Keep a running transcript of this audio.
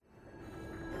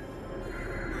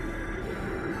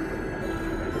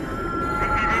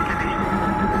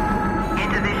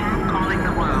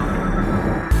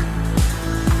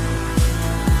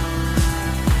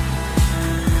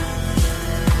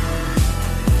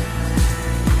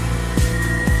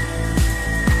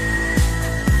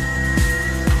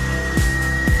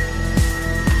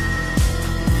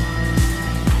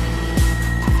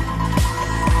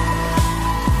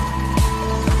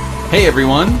Hey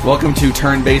everyone, welcome to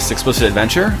Turn-Based Explicit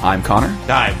Adventure. I'm Connor.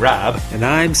 I'm Rob. And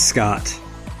I'm Scott.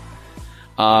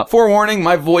 Forewarning,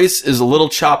 my voice is a little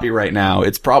choppy right now.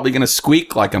 It's probably going to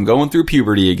squeak like I'm going through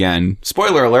puberty again.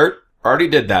 Spoiler alert, already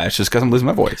did that. It's just because I'm losing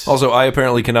my voice. Also, I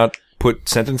apparently cannot put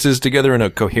sentences together in a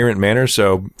coherent manner,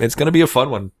 so it's going to be a fun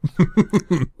one.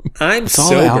 I'm It's all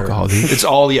sober. the alcohol, dude. It's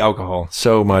all the alcohol.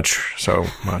 So much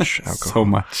alcohol. So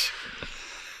much.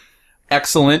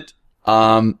 Excellent.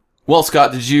 Well,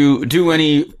 Scott, did you do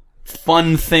any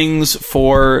fun things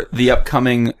for the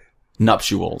upcoming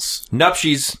nuptials?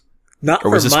 Nupties. Not Or for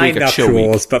was this my week a chill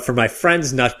nuptials, but for my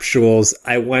friend's nuptials,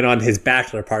 I went on his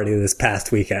bachelor party this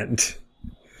past weekend.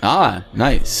 Ah,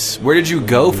 nice. Where did you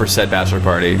go for said bachelor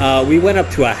party? We went up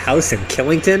to a house in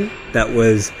Killington that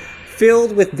was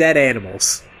filled with dead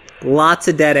animals. Lots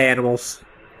of dead animals.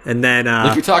 And then,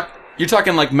 Like you're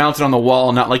talking like mounted on the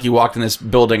wall, not like you walked in this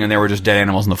building and there were just dead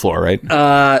animals on the floor, right?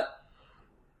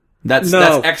 That's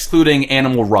excluding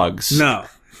animal rugs. No.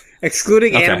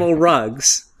 Excluding Okay. animal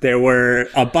rugs, there were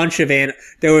a bunch of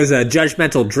there was a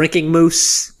judgmental drinking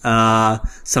moose,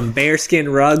 some bearskin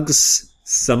rugs,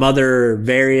 some other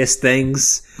various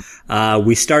things.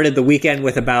 We started the weekend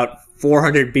with about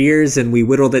 400 beers and we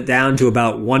whittled it down to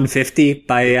about 150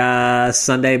 by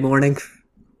Sunday morning.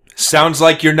 Sounds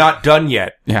like you're not done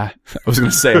yet. Yeah, I was going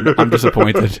to say, I'm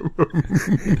disappointed.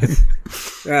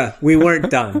 We weren't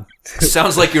done.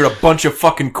 Sounds like you're a bunch of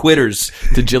fucking quitters.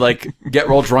 Did you, like, get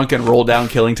real drunk and roll down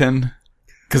Killington?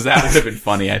 Because that would have been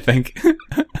funny, I think.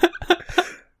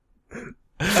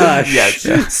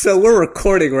 Yes. So we're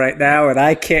recording right now and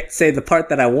I can't say the part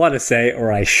that I want to say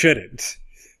or I shouldn't.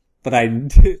 But I'm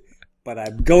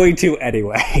going to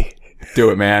anyway.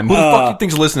 Do it, man. Who the fuck do you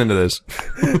think's listening to this?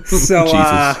 So,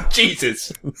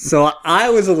 Jesus. So I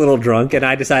was a little drunk, and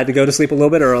I decided to go to sleep a little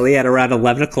bit early at around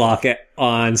 11 o'clock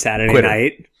on Saturday Quitter.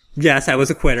 night. Yes, I was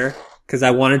a quitter, because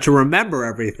I wanted to remember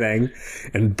everything.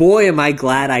 And boy, am I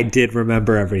glad I did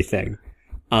remember everything.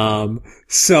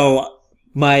 So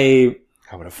my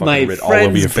I would have fucking my writ all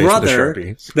over your friend's face with a brother,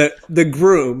 Sharpie. the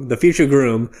groom, the future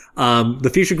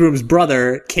groom's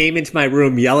brother came into my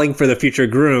room yelling for the future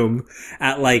groom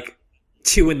at like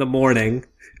 2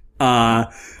 a.m.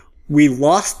 We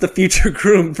lost the future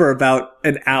groom for about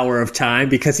an hour of time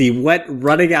because he went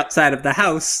running outside of the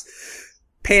house,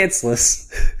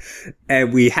 pantsless,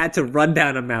 and we had to run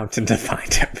down a mountain to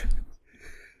find him.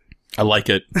 I like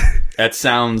it. That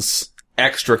sounds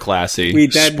extra classy. We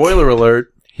then, Spoiler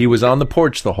alert, he was on the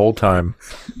porch the whole time.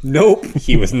 Nope,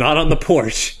 he was not on the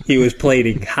porch. He was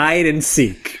playing hide and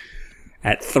seek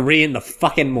at 3 in the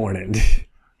fucking morning.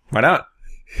 Why not?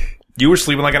 You were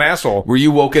sleeping like an asshole. Were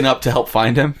you woken up to help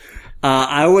find him?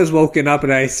 I was woken up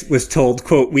and I was told,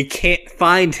 quote, "We can't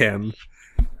find him."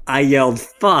 I yelled,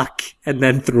 "Fuck," and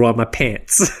then threw on my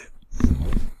pants.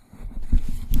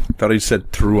 Thought he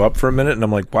said threw up for a minute, and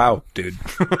I'm like, wow, dude.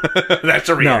 That's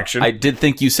a reaction. I did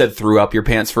think you said threw up your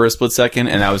pants for a split second,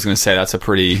 and I was going to say that's a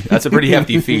pretty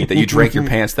hefty feat that you drank your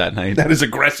pants that night. That is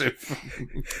aggressive.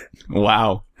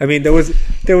 Wow. I mean, there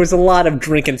was a lot of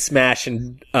drink and smash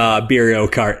and beer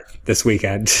kart this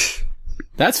weekend.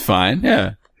 That's fine,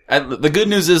 yeah. The good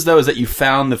news is, though, is that you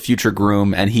found the future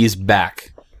groom, and he's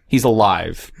back. He's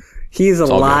alive. He's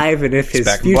all alive, and if his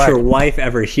back in future black. wife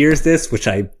ever hears this, which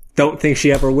I don't think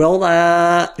she ever will,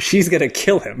 she's gonna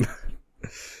kill him.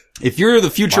 If you're the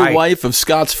future Why? wife of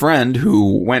Scott's friend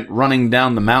who went running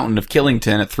down the mountain of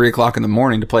Killington at 3 o'clock in the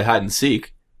morning to play hide and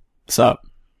seek, what's up?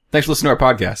 Thanks for listening to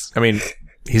our podcast. I mean,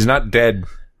 he's not dead.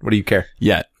 What do you care?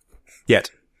 Yet.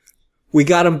 We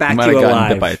got him He back might to have gotten alive.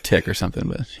 bit by a tick or something,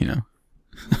 but, you know.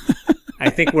 I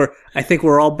think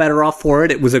we're all better off for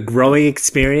it. It was a growing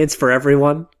experience for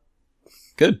everyone.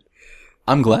 Good.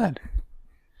 I'm glad.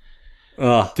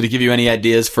 Ugh. Did it give you any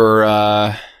ideas for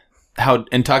how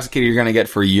intoxicated you're going to get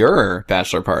for your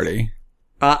bachelor party?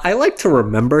 I like to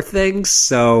remember things,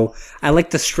 so I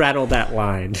like to straddle that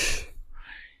line.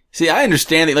 See, I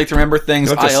understand that you like to remember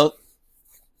things. I also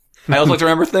like to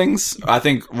remember things. I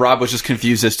think Rob was just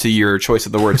confused as to your choice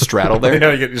of the word straddle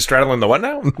there. You're straddling the what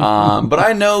now? But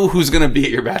I know who's going to be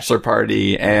at your bachelor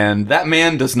party, and that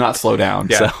man does not slow down.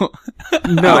 Yeah. So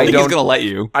No, I think he's going to let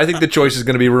you. I think the choice is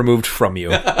going to be removed from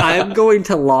you. I'm going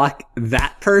to lock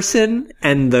that person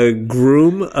and the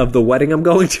groom of the wedding I'm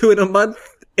going to in a month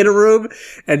in a room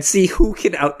and see who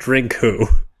can outdrink who.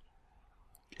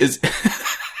 Is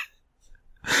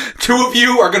two of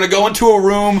you are going to go into a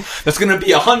room that's going to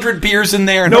be 100 beers in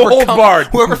there. And No holds barred.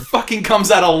 Whoever fucking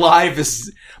comes out alive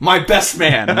is my best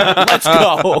man. Let's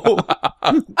go.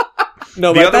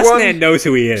 No, The my other best one? man knows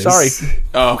who he is. Sorry.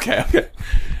 Oh, okay.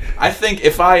 I think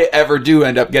if I ever do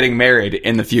end up getting married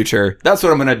in the future, that's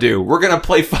what I'm gonna do. We're gonna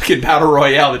play fucking Battle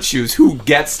Royale to choose who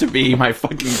gets to be my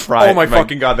fucking bride. Oh my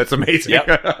fucking god, that's amazing. Yep.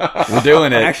 We're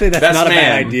doing it. Actually, that's not a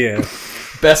bad idea.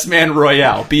 Best Man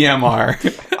Royale,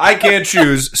 BMR. I can't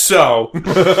choose, so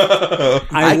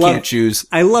I can't choose.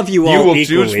 I love you all you will equally,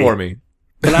 choose for me.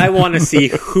 but I want to see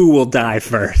who will die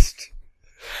first.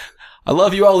 I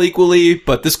love you all equally,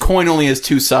 but this coin only has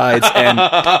two sides, and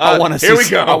I want to see. Here we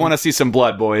go. I want to see some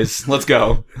blood, boys. Let's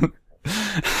go.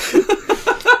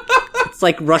 It's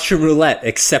like Russian roulette,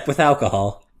 except with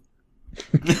alcohol.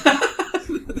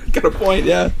 Got a point,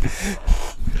 yeah.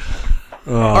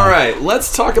 All right,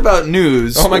 let's talk about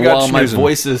news. Oh my God, while my snoozing.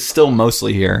 voice is still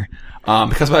mostly here,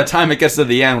 because by the time it gets to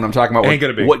the end, when I'm talking about Ain't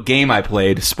gonna be. what game I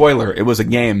played, spoiler, it was a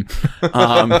game.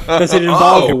 Does it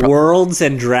involve worlds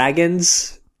and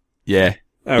dragons? Yeah,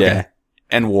 Okay. yeah,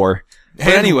 and war. But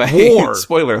And anyway, war.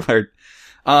 spoiler alert.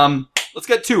 Let's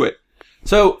get to it.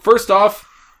 So first off,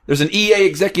 there's an EA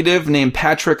executive named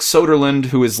Patrick Soderlund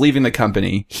who is leaving the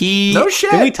company. He No shit.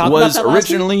 Did we talk was about that last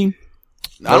week? originally.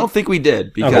 I don't think we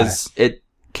did because it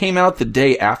came out the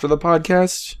day after the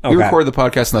podcast. We Okay. recorded the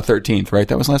podcast on the 13th, right?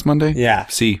 That was last Monday. Yeah.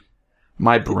 See,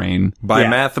 My brain. by Yeah.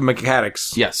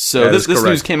 mathematics. Yes. So That this is news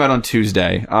correct. came out on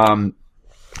Tuesday.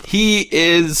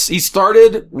 He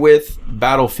started with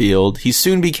Battlefield. He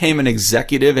soon became an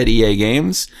executive at EA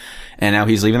Games, and now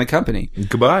he's leaving the company.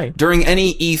 Goodbye. During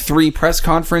any E3 press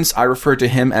conference, I referred to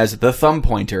him as the thumb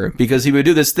pointer because he would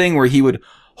do this thing where he would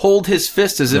hold his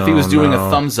fist as if he was doing a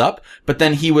thumbs up, but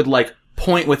then he would like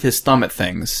point with his thumb at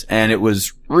things, and it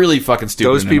was really fucking stupid.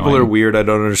 Those and people annoying. are weird. I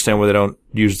don't understand why they don't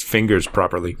use fingers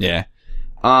properly. Yeah.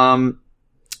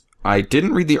 I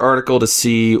didn't read the article to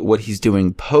see what he's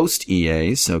doing post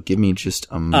EA, so give me just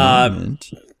a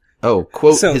moment.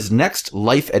 Quote, so- his next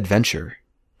life adventure.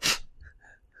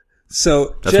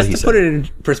 So That's what just he to said. put it in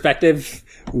perspective,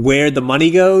 where the money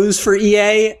goes for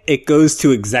EA, it goes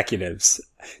to executives.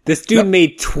 This dude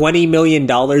made $20 million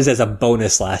as a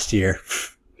bonus last year.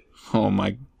 Oh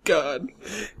my god.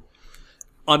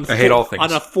 On I hate all things.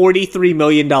 On a $43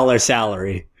 million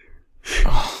salary.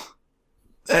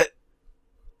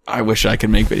 I wish I could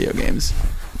make video games.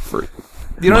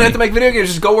 You don't have to make video games.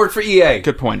 Just go work for EA.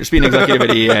 Good point. Just be an executive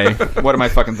at EA. What am I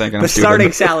fucking thinking? I'm The stupid.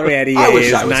 starting salary at EA I wish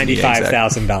is I was an EA exec.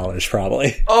 $95,000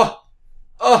 probably.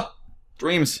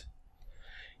 Dreams.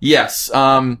 Yes.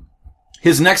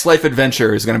 His next life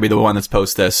adventure is going to be the one that's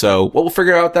post this. So we'll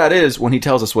figure out what that is when he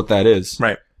tells us what that is.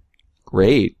 Right.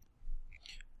 Great.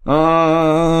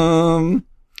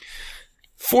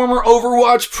 Former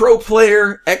Overwatch pro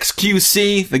player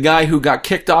XQC, the guy who got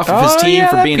kicked off of his Oh, team yeah,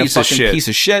 for that being a piece of fucking shit. piece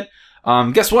of shit.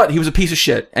 Guess what? He was a piece of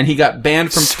shit, and he got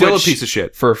banned from Still Twitch a piece of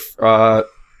shit. for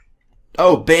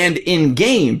banned in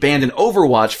game, banned in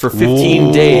Overwatch for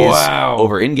 15 days Wow.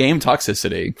 over in-game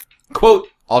toxicity. Quote: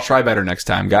 "I'll try better next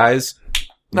time, guys."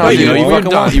 No, you know you won't.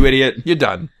 fucking won't, you idiot. You're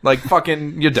done. Like,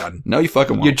 fucking, you're done. No, you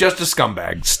fucking won't. You're just a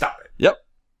scumbag. Stop it. Yep.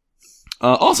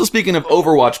 Also, speaking of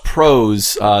Overwatch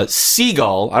pros,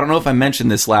 Seagull, I don't know if I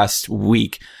mentioned this last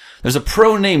week. There's a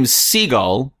pro named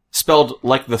Seagull, spelled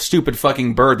like the stupid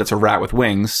fucking bird that's a rat with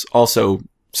wings, also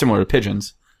similar to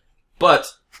pigeons. But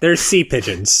There's sea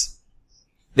pigeons.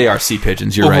 they are sea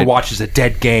pigeons, you're right. Overwatch is a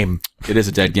dead game. It is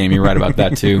a dead game, you're right about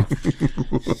that too.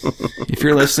 If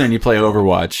you're listening and you play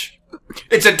Overwatch,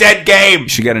 It's a dead game. you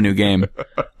should get a new game.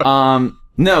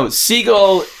 No,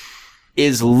 Seagull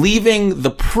is leaving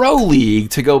the Pro League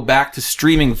to go back to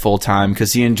streaming full time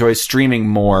because he enjoys streaming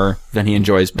more than he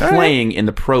enjoys playing in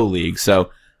the Pro League. So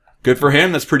good for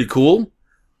him. That's pretty cool.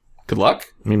 Good luck.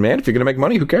 I mean, man, if you're gonna make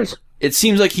money, who cares? It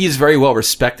seems like he's very well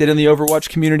respected in the Overwatch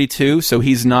community too. So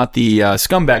he's not the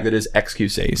scumbag that is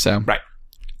XQC. So Right.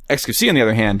 XQC on the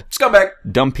other hand, Scumbag.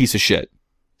 dumb piece of shit.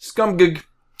 Scumgig.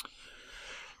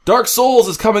 Dark Souls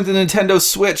is coming to Nintendo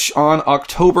Switch on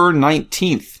October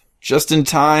 19th, just in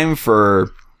time for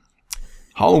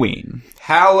Halloween.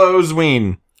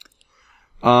 Halloween.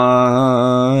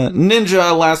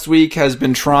 Ninja last week has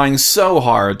been trying so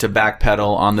hard to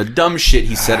backpedal on the dumb shit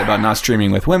he said about not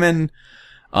streaming with women.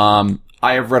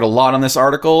 I have read a lot on this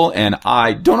article, and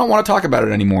I don't want to talk about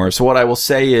it anymore. So what I will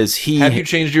say is Have you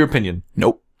changed your opinion?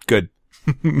 Nope. Good.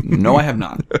 No, I have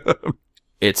not.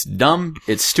 It's dumb,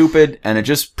 it's stupid, and it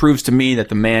just proves to me that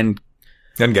the man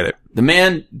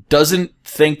doesn't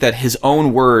think that his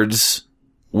own words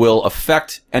will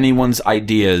affect anyone's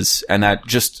ideas, and that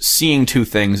just seeing two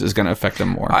things is going to affect them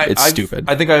more. It's stupid.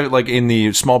 I think like in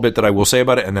the small bit that I will say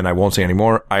about it, and then I won't say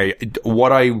anymore.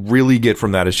 What I really get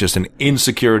from that is just an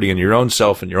insecurity in your own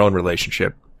self and your own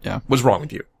relationship. Yeah. What's wrong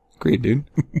with you? Agreed, dude.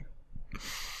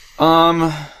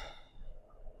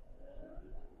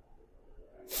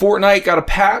 Fortnite got a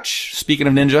patch, speaking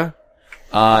of Ninja.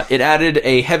 It added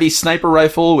a heavy sniper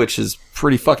rifle, which is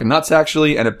pretty fucking nuts,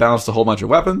 actually, and it balanced a whole bunch of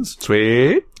weapons.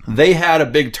 Sweet. They had a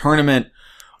big tournament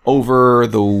over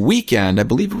the weekend. I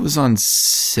believe it was on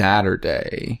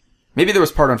Saturday. Maybe there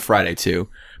was part on Friday, too.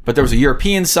 But there was a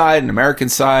European side, an American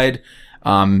side.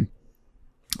 One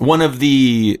of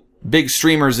the big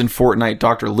streamers in Fortnite,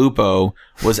 Dr. Lupo,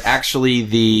 was actually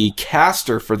the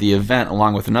caster for the event,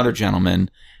 along with another gentleman.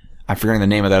 I'm forgetting the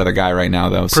name of that other guy right now,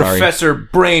 though. Sorry. Professor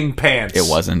Brain Pants. It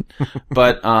wasn't.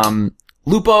 But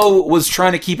Lupo was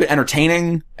trying to keep it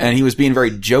entertaining, and he was being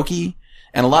very jokey.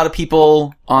 And a lot of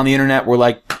people on the internet were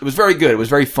like, it was very good. It was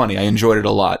very funny. I enjoyed it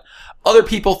a lot. Other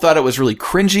people thought it was really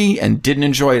cringy and didn't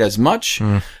enjoy it as much.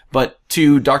 But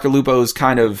to Dr. Lupo's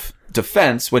kind of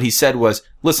defense, what he said was,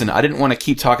 listen, I didn't want to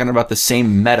keep talking about the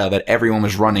same meta that everyone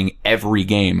was running every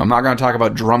game. I'm not going to talk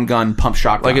about drum gun, pump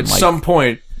shotgun. Like, at some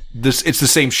point, it's the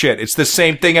same shit. It's the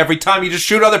same thing every time. You just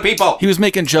shoot other people. He was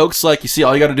making jokes like, you see,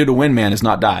 all you got to do to win, man, is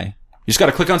not die. You just got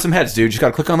to click on some heads, dude. You just got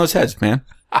to click on those heads, man.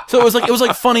 So it was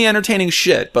like funny, entertaining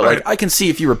shit. But like, I can see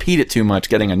if you repeat it too much,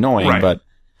 getting annoying. Right. But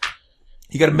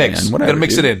you got to mix. Man, whatever, you got to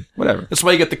mix dude. it in. Whatever. That's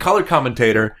why you get the color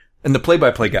commentator and the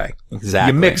play-by-play guy.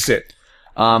 Exactly. You mix it.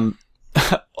 A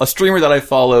streamer that I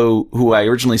follow, who I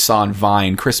originally saw on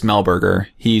Vine, Chris Melberger.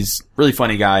 He's a really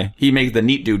funny guy. He made the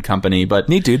Neat Dude company, but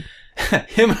Neat Dude.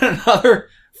 him and another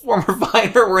former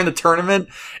Viner were in the tournament,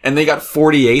 and they got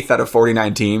 48th out of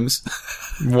 49 teams.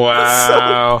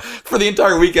 Wow. So, for the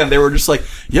entire weekend, they were just like,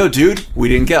 yo, dude, we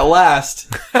didn't get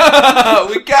last.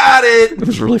 We got it. It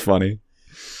was really funny.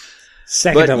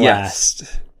 Second But to yes.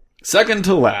 last. Second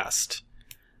to last.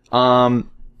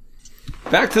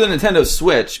 Back to the Nintendo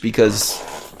Switch, because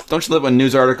don't you love when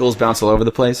news articles bounce all over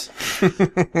the place?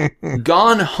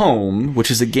 Gone Home, which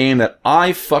is a game that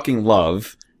I fucking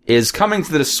love, is coming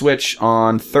to the Switch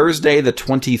on Thursday, the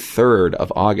 23rd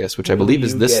of August, which I believe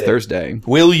is this Thursday.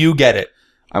 Will you get it?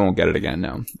 I won't get it again,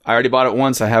 no. I already bought it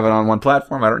once. I have it on one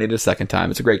platform. I don't need it a second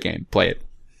time. It's a great game. Play it.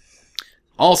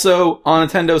 Also, on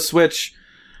Nintendo Switch,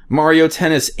 Mario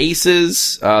Tennis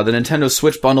Aces. The Nintendo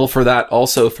Switch bundle for that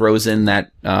also throws in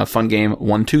that fun game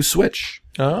 1-2 Switch.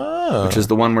 Oh. Which is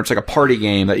the one where it's like a party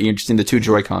game that you just need the two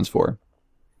Joy-Cons for.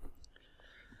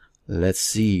 Let's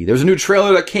see. There's a new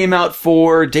trailer that came out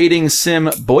for Dating Sim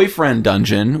Boyfriend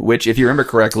Dungeon, which, if you remember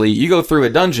correctly, you go through a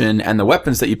dungeon and the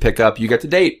weapons that you pick up, you get to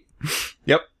date.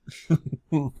 Yep.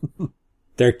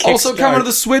 Their Also coming to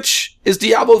the Switch is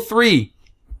Diablo 3.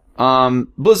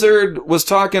 Blizzard was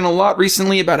talking a lot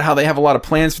recently about how they have a lot of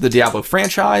plans for the Diablo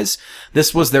franchise.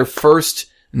 This was their first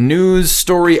news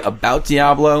story about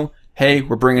Diablo. Hey,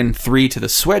 we're bringing 3 to the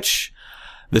Switch.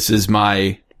 This is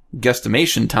my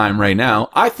guesstimation time right now.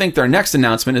 I think their next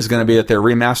announcement is going to be that they're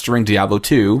remastering Diablo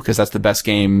 2, because that's the best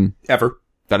game Ever.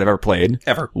 that I've ever played.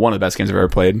 Ever. One of the best games I've ever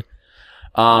played.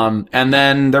 And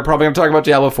then they're probably going to talk about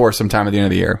Diablo 4 sometime at the end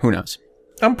of the year. Who knows?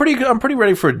 I'm pretty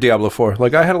ready for Diablo 4.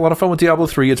 Like, I had a lot of fun with Diablo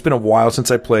 3. It's been a while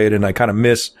since I played, and I kind of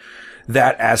miss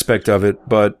that aspect of it.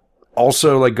 But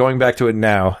also, like, going back to it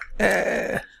now.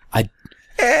 When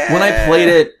I played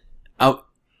it,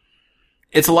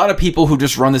 it's a lot of people who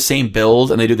just run the same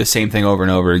build and they do the same thing over and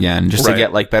over again just to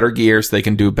get like better gear so they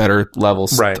can do better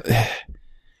levels. Right.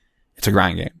 It's a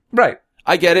grind game. Right.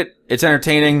 I get it. It's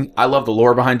entertaining. I love the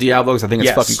lore behind Diablo because I think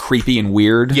it's fucking creepy and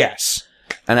weird. Yes.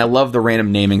 And I love the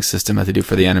random naming system that they do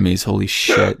for the enemies. Holy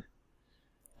shit.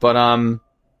 But,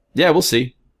 yeah, we'll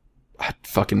see.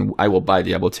 I will buy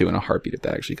Diablo 2 in a heartbeat if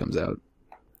that actually comes out.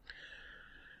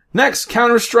 Next,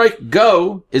 Counter-Strike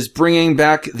Go is bringing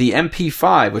back the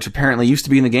MP5, which apparently used to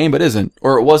be in the game but isn't.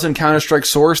 Or it was in Counter-Strike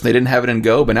Source and they didn't have it in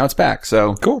Go, but now it's back.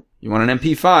 So, cool. You want an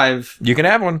MP5? You can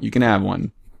have one. You can have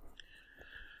one.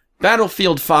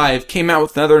 Battlefield 5 came out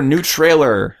with another new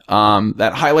trailer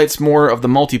that highlights more of the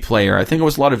multiplayer. I think it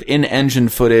was a lot of in-engine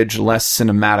footage, less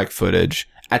cinematic footage.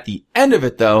 At the end of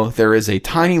it, though, there is a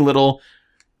tiny little,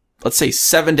 let's say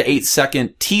 7 to 8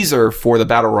 second teaser for the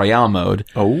Battle Royale mode.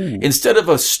 Oh. Instead of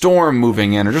a storm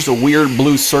moving in or just a weird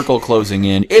blue circle closing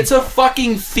in, it's a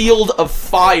fucking field of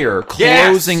fire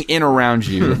closing in around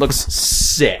you. It looks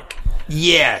sick.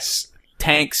 Yes.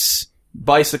 Tanks,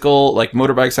 bicycle, like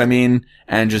motorbikes, I mean,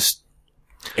 and just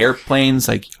airplanes.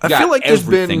 Like, I feel like there's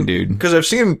everything, been, dude. because I've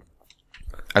seen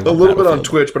I a love little bit on Battlefield.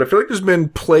 Twitch, but I feel like there's been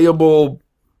playable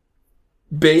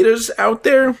betas out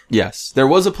there. Yes, there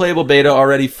was a playable beta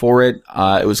already for it.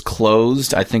 It was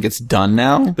closed. I think it's done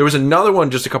now. There was another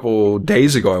one just a couple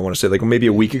days ago, I want to say, like maybe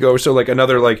a week ago or so, like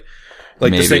another, like the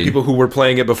same Maybe. people who were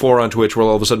playing it before on Twitch were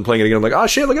all of a sudden playing it again. I'm like, oh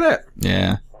shit, look at that.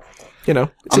 Yeah, You know,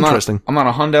 it's I'm interesting. I'm not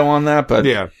a hundo on that, but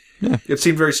Yeah. It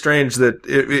seemed very strange that,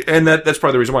 and that's part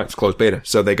of the reason why it's closed beta.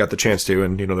 So they got the chance to,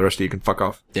 and the rest of you can fuck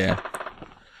off. Yeah.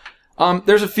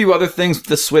 There's a few other things with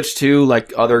the Switch too,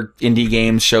 like other indie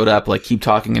games showed up, like Keep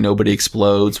Talking and Nobody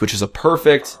Explodes, which is a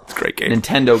perfect Great game.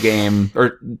 Nintendo game,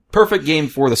 or perfect game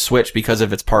for the Switch because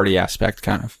of its party aspect,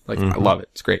 kind of. Like, I love it.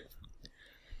 It's great.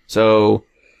 So,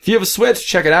 if you have a Switch,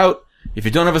 check it out. If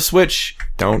you don't have a Switch,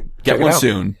 Don't get check it one out.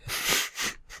 soon.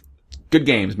 Good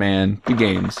games, man. Good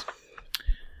games.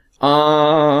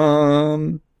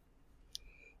 Friend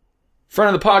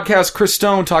of the podcast, Chris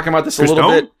Stone, talking about this a little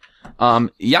Stone? bit.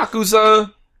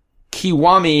 Yakuza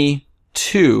Kiwami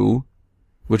 2,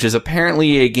 which is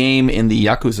apparently a game in the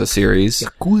Yakuza series.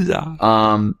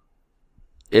 Yakuza.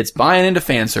 It's buying into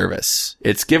fan service.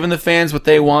 It's giving the fans what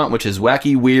they want, which is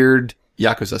wacky, weird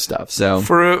Yakuza stuff. So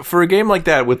For a game like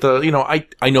that with the,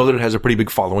 I know that it has a pretty big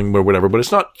following or whatever, but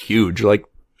it's not huge. Like,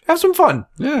 have some fun.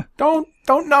 yeah. Don't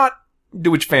not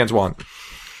do what your fans want.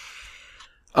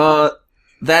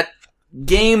 That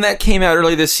game that came out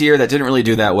early this year that didn't really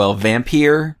do that well,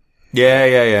 Vampire.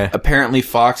 Yeah. Apparently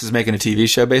Fox is making a TV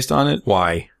show based on it.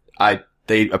 Why?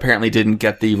 They apparently didn't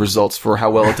get the results for how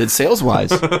well it did sales-wise.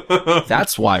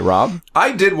 That's why, Rob.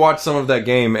 I did watch some of that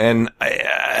game, and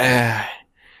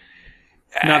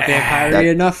Not vampire-y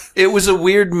enough? it was a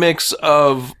weird mix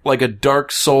of like a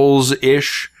Dark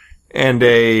Souls-ish and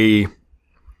a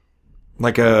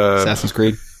Assassin's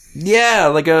Creed. yeah,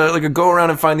 like a go around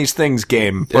and find these things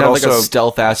game, It but had also like a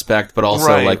stealth aspect, but also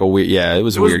Right. like a weird, yeah, it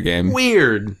was a weird game.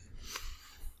 Weird.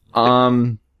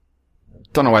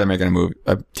 Don't know why they're making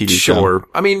a TV show. Sure.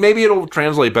 I mean, maybe it'll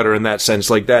translate better in that sense,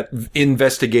 like that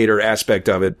investigator aspect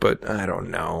of it, but I don't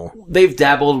know. They've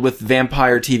dabbled with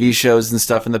vampire TV shows and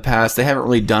stuff in the past. They haven't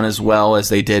really done as well as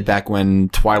they did back when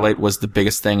Twilight was the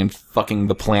biggest thing and fucking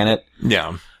the planet.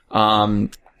 Yeah.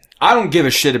 I don't give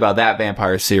a shit about that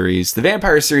vampire series. The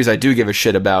vampire series I do give a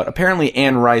shit about. Apparently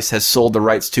Anne Rice has sold the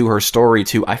rights to her story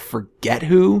to, I forget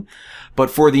who, but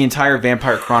for the entire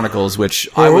Vampire Chronicles, which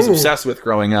I was obsessed with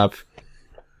growing up.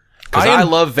 Because I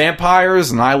love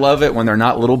vampires, and I love it when they're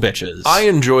not little bitches. I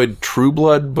enjoyed True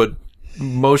Blood, but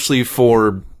mostly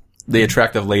for the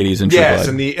attractive ladies in True yes,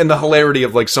 Blood. and the hilarity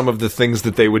of like some of the things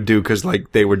that they would do because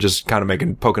like they were just kind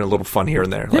of poking a little fun here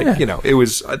and there. Like it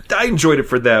was I enjoyed it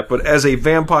for that, but as a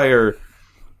vampire,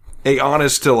 a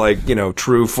honest to like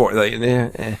true for like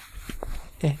and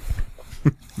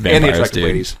the attractive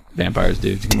ladies, Vampires,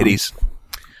 dude. titties.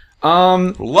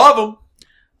 Love them.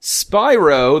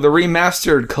 Spyro, the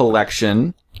remastered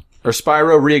collection, or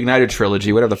Spyro Reignited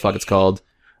Trilogy, whatever the fuck it's called,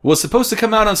 was supposed to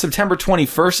come out on September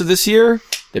 21st of this year.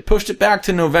 They pushed it back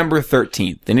to November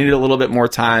 13th. They needed a little bit more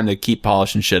time to keep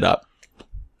polishing shit up.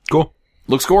 Cool.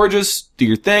 Looks gorgeous. Do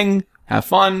your thing. Have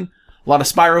fun. A lot of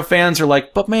Spyro fans are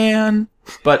like, but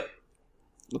let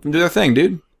them do their thing,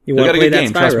 dude. You They want got to a play good that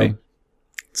game, Spyro? trust me.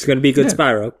 It's going to be a good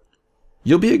Spyro.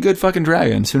 You'll be a good fucking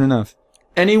dragon soon enough.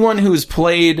 Anyone who's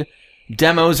played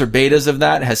demos or betas of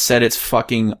that has said it's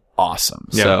fucking awesome.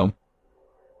 Yeah. So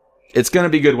it's going to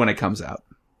be good when it comes out.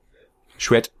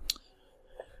 Schwit.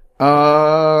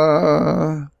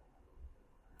 I'm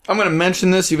going to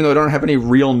mention this even though I don't have any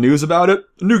real news about it.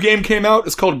 A new game came out.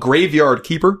 It's called Graveyard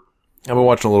Keeper. I've been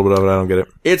watching a little bit of it. I don't get it.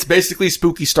 It's basically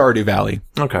spooky Stardew Valley.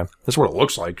 Okay. That's what it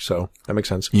looks like, so that makes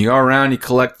sense. You go around, you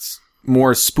collect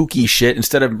more spooky shit.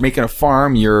 Instead of making a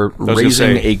farm, you're gonna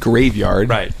raising say- a graveyard.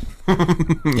 Right.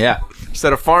 Yeah.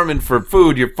 Instead of farming for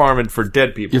food, you're farming for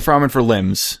dead people. You're farming for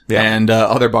limbs Yeah. and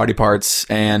other body parts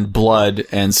and blood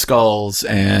and skulls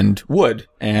and wood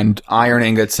and iron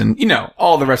ingots and,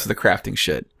 all the rest of the crafting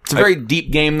shit. It's a very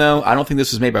deep game, though. I don't think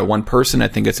this was made by one person. I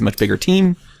think it's a much bigger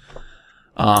team.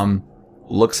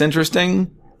 Looks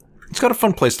interesting. It's got a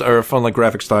fun play style, or a fun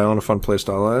graphic style and a fun play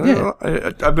style.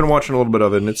 I've been watching a little bit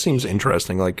of it, and it seems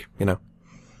interesting. I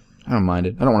don't mind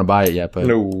it. I don't want to buy it yet, but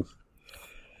No.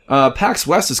 PAX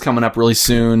West is coming up really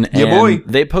soon. Yeah, and boy.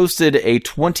 They posted a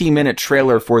 20-minute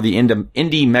trailer for the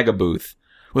Indie Mega Booth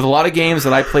with a lot of games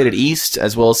that I played at East,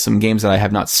 as well as some games that I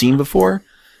have not seen before.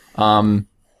 Kind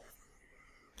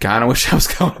of wish I was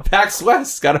going to PAX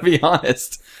West, gotta be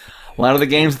honest. A lot of the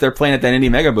games that they're playing at that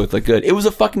Indie Mega Booth look good. It was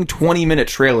a fucking 20-minute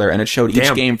trailer, and it showed each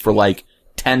Damn. game for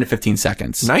 10 to 15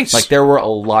 seconds. Nice. There were a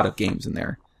lot of games in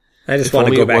there. I just If want to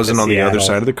only go it back wasn't to on the other Seattle.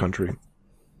 side of the country.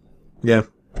 Yeah.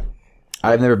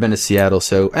 I've never been to Seattle,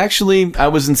 so actually, I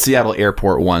was in Seattle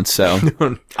Airport once, so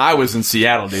I was in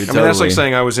Seattle, dude. I mean, that's like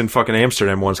saying I was in fucking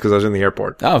Amsterdam once because I was in the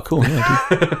airport. Oh, cool.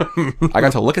 Yeah, dude. I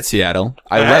got to look at Seattle.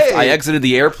 I Hey! exited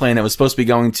the airplane. I was supposed to be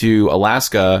going to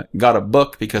Alaska. Got a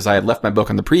book because I had left my book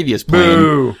on the previous plane.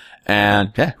 Boo.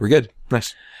 And yeah, we're good.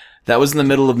 Nice. That was in the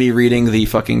middle of me reading the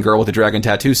fucking Girl with the Dragon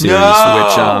Tattoo series,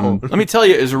 No! which, let me tell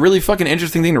you, is a really fucking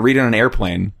interesting thing to read on an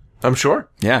airplane. I'm sure.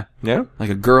 Yeah. Yeah. Like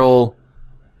a girl...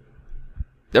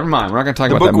 Never mind, we're not going to talk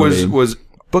The about book that movie.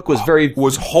 book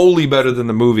was wholly better than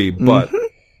the movie, but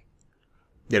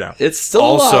you know, It's still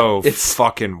also a lot. It's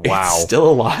fucking wow. It's still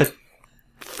a lot.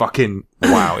 Fucking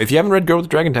wow. If you haven't read Girl with the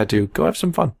Dragon Tattoo, go have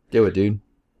some fun. Do it, dude.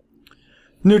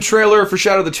 New trailer for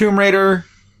Shadow of the Tomb Raider.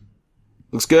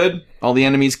 Looks good. All the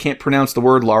enemies can't pronounce the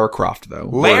word Lara Croft, though.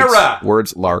 Lara!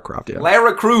 Words Lara Croft, yeah.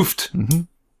 Lara Croft.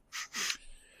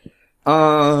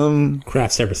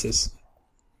 Craft services.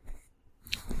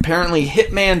 Apparently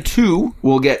Hitman 2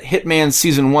 will get Hitman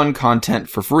Season 1 content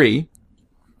for free.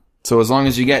 So as long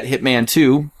as you get Hitman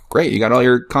 2, great, you got all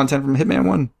your content from Hitman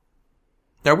 1.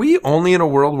 Are we only in a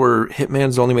world where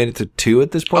Hitman's only made it to 2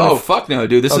 at this point? Oh, fuck no,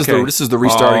 dude. This Okay. is the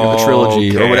restarting of the trilogy.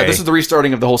 Or Okay. whatever. This is the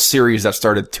restarting of the whole series that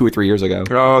started 2 or 3 years ago.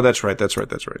 Oh, that's right.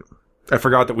 I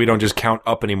forgot that we don't just count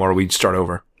up anymore. We start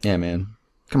over. Yeah, man.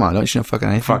 Come on, don't you know fucking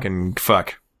anything? Fucking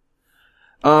fuck.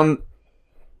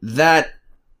 That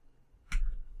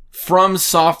From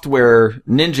Software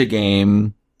ninja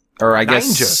game, or I guess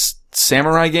Ninja.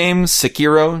 samurai game,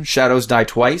 Sekiro, Shadows Die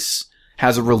Twice,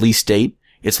 has a release date.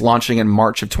 It's launching in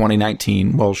March of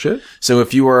 2019. Bullshit. So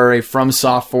if you are a From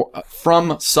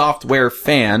Software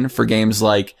fan for games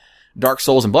like Dark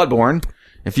Souls and Bloodborne,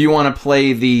 if you want to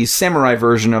play the samurai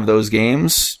version of those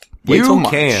games, wait You till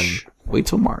March. can. Wait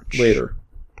till March. Later.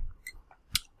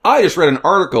 I just read an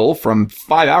article from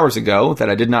 5 hours ago that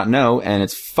I did not know, and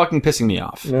it's fucking pissing me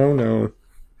off. No.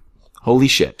 Holy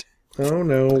shit. Oh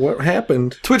no. What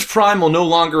happened? Twitch Prime will no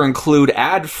longer include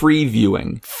ad-free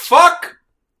viewing. Fuck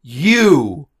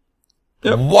you.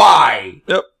 Yep. Why?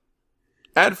 Yep.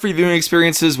 Ad-free viewing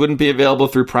experiences wouldn't be available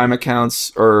through Prime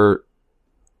accounts or...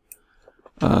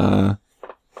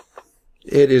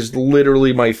 It is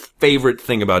literally my favorite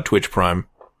thing about Twitch Prime.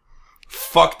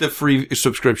 Fuck the free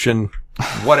subscription.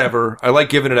 Whatever. I like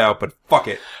giving it out, but fuck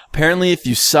it. Apparently, if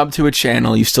you sub to a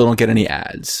channel, you still don't get any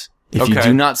ads. If you Okay.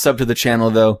 do not sub to the channel,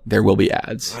 though, there will be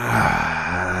ads.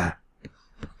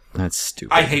 That's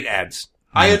stupid. I hate ads.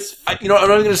 I'm not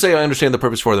going to say I understand the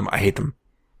purpose for them. I hate them.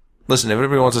 Listen, if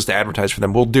everybody wants us to advertise for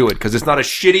them, we'll do it, because it's not a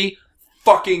shitty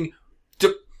fucking...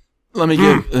 Let me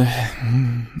give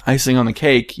icing on the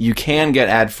cake. You can get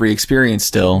ad-free experience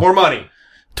still. More money.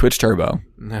 Twitch Turbo.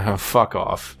 No, fuck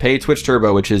off. Pay Twitch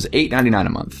Turbo, which is $8.99 a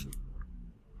month.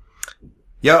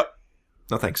 Yep.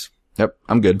 No thanks. Yep,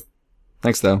 I'm good.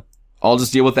 Thanks, though. I'll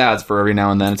just deal with ads for every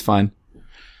now and then. It's fine.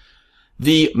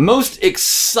 The most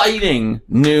exciting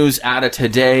news out of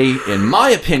today, in my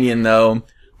opinion, though,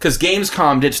 because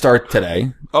Gamescom did start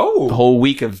today. Oh. The whole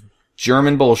week of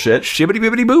German bullshit. Shibbity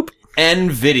bibbity boop.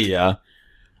 NVIDIA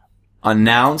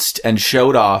announced and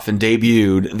showed off and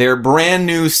debuted their brand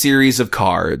new series of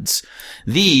cards.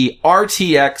 The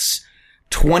RTX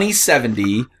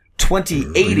 2070,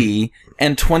 2080,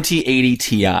 and 2080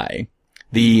 Ti.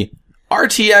 The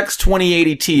RTX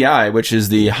 2080 Ti, which is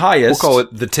the highest. We'll call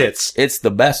it the tits. It's the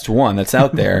best one that's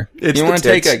out there. It's you the want to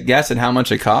take tits. a guess at how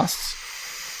much it costs?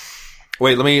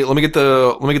 Wait, let me get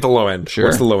the low end. Sure.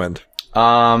 What's the low end?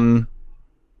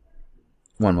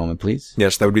 One moment, please.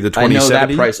 Yes, that would be the I know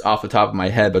 2070. that price off the top of my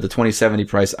head, but the 2070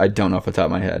 price I don't know off the top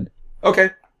of my head.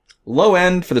 Okay. Low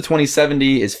end for the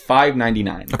 2070 is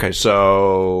 $599. Okay,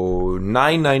 so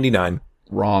 $999.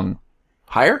 Wrong.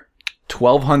 Higher?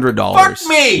 $1,200. Fuck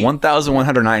me!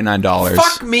 $1,199.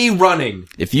 Fuck me running.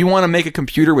 If you want to make a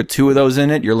computer with 2 of those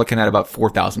in it, you're looking at about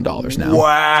 $4,000 now.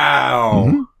 Wow.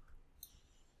 Mm-hmm.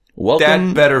 Welcome,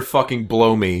 That better fucking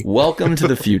blow me. welcome to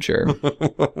the future.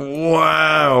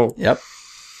 Wow. Yep.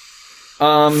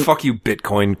 Fuck you,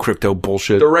 Bitcoin crypto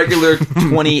bullshit. The regular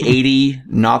 2080,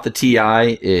 not the Ti,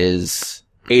 is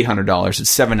 $800.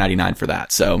 It's $799 for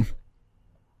that. So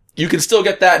you can still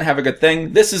get that and have a good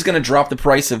thing. This is going to drop the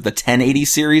price of the 1080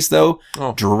 series, though,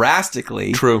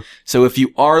 drastically. True. So if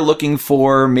you are looking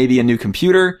for maybe a new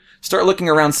computer, start looking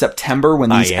around September when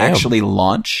these I am. actually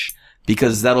launch,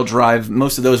 because that'll drive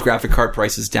most of those graphic card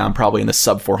prices down probably in the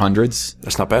sub 400s.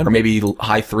 That's not bad. Or maybe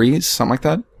high 3s, something like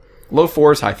that. Low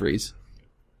 4s, high 3s.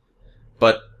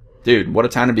 But, dude, what a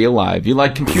time to be alive. You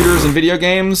like computers and video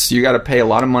games, you gotta pay a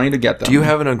lot of money to get them. Do you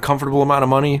have an uncomfortable amount of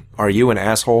money? Are you an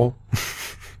asshole?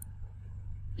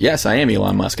 Yes, I am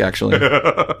Elon Musk, actually.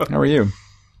 How are you?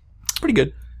 Pretty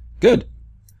good. Good.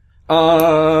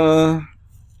 That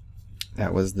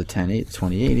was the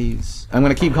 2080s. I'm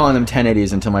gonna keep calling them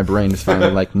 1080s until my brain is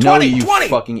finally like, no, 20, you 20.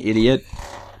 fucking idiot.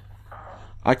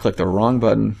 I clicked the wrong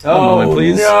button. One moment,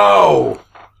 please. no!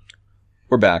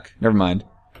 We're back. Never mind.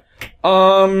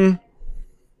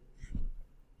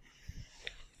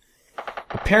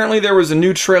 apparently there was a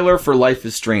new trailer for Life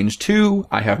is Strange 2.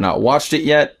 I have not watched it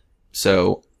yet,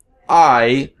 so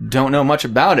I don't know much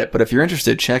about it, but if you're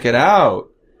interested, check it out.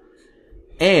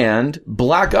 And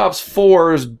Black Ops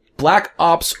 4's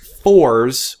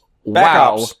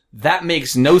wow, Ops. that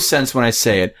makes no sense when I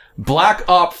say it. Black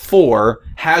Ops 4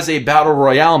 has a Battle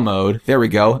Royale mode, there we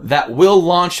go, that will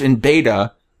launch in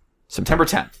beta September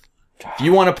 10th. If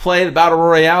you want to play the Battle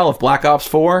Royale of Black Ops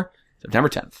 4, September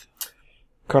 10th.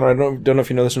 Connor, I don't know if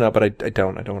you know this or not, but I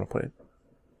don't want to play it.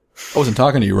 I wasn't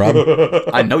talking to you, Rob.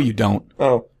 I know you don't.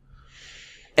 Oh.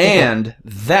 And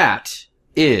that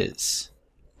is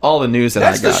all the news that I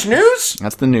got. That's the snooze?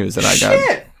 That's the news that I got.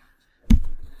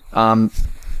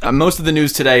 Shit! Most of the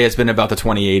news today has been about the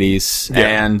 2080s,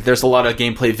 and there's a lot of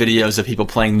gameplay videos of people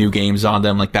playing new games on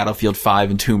them, like Battlefield 5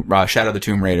 and Shadow of the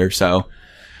Tomb Raider. So,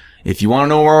 if you want to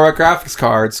know more about graphics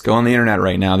cards, go on the internet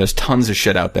right now. There's tons of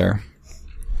shit out there.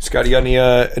 Scott, you got any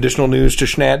additional news to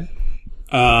Schnad?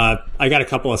 I got a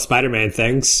couple of Spider-Man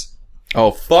things. Oh,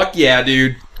 fuck yeah,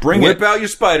 dude. Whip out your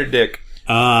spider dick.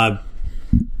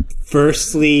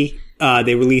 Firstly,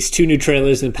 they released 2 new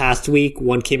trailers in the past week.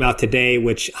 One came out today,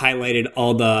 which highlighted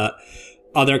all the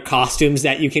other costumes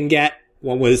that you can get.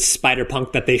 One was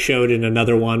Spider-Punk that they showed, and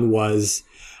another one was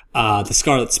the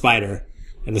Scarlet Spider.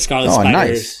 And the Scarlet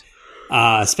Spider's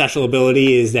special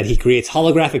ability is that he creates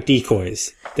holographic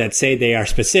decoys that say they are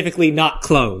specifically not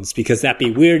clones, because that'd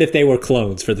be weird if they were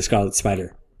clones for the Scarlet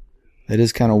Spider. It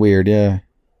is kind of weird, yeah.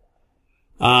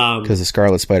 Because the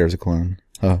Scarlet Spider is a clone.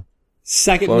 Oh.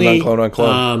 Secondly, clone on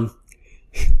clone.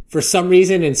 For some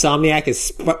reason, Insomniac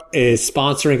is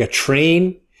sponsoring a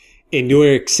train in New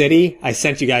York City. I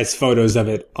sent you guys photos of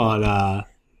it on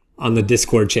the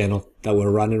Discord channel that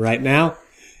we're running right now.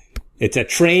 It's a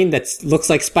train that looks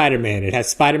like Spider-Man. It has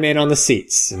Spider-Man on the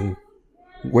seats. And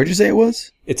where'd you say it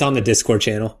was? it's on the Discord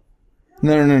channel.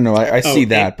 No. I see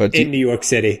that, but in New York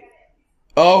City.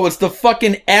 Oh, it's the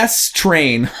fucking S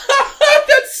train.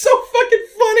 That's so fucking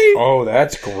funny. Oh,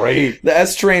 that's great. The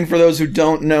S train, for those who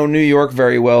don't know New York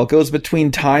very well, goes between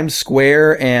Times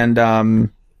Square and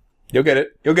You'll get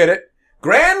it.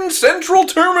 Grand Central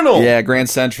Terminal. yeah, Grand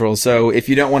Central. So if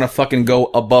you don't want to fucking go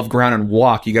above ground and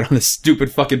walk, you get on this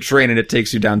stupid fucking train and it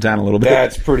takes you downtown a little bit.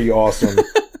 That's pretty awesome.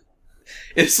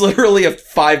 It's literally a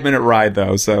 5-minute ride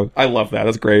though, so I love that.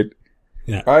 That's great.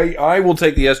 Yeah. I will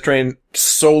take the S train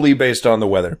solely based on the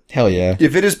weather. Hell yeah.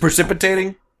 If it is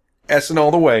precipitating, S and all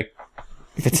the way.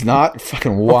 If it's not,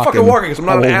 fucking walk. I'm fucking walking because I'm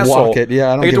not an asshole. Walk it.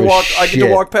 Yeah, I don't get give to a walk. I shit. get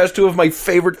to walk past 2 of my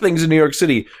favorite things in New York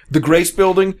City: the Grace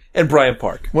Building and Bryant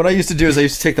Park. What I used to do is I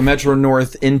used to take the Metro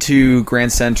North into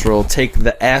Grand Central, take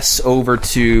the S over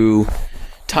to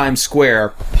Times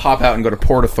Square, pop out and go to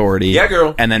Port Authority. Yeah,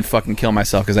 girl. And then fucking kill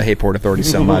myself because I hate Port Authority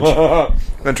so much.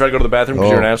 Then try to go to the bathroom because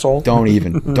you're an asshole. Don't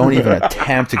even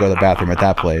attempt to go to the bathroom at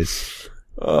that place.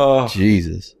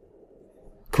 Jesus.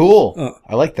 Cool.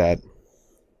 I like that.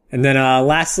 And then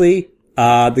lastly,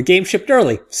 the game shipped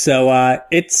early. So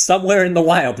it's somewhere in the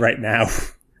wild right now.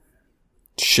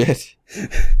 Shit.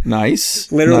 Nice.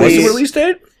 Literally- What's the release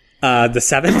date? The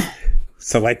 7th.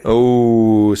 So like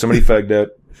Oh, somebody fagged out.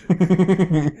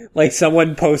 like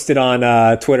someone posted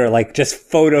on Twitter like just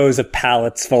photos of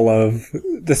pallets full of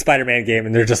the Spider-Man game,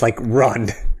 and they're just like run.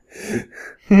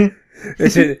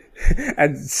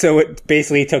 And so it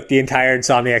basically took the entire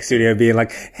Insomniac studio being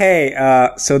like, hey,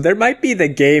 so there might be the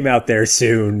game out there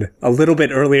soon, a little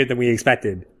bit earlier than we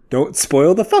expected. Don't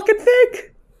spoil the fucking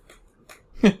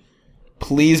thing.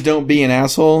 Please don't be an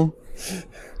asshole.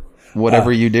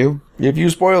 Whatever you do. If you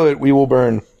spoil it, we will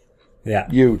burn Yeah.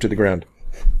 you to the ground.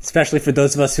 Especially for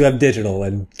those of us who have digital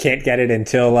and can't get it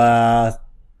until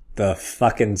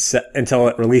until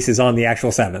it releases on the actual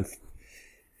 7th.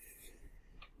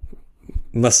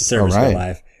 Unless the servers go Alright.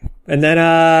 live. And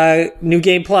then New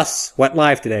Game Plus went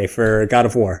live today for God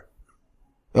of War.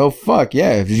 Oh fuck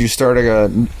yeah! Did you start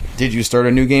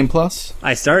a new game plus?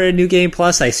 I started New Game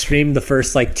Plus. I streamed the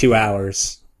first 2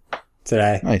 hours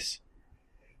today. Nice.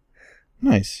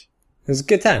 It was a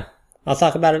good time. I'll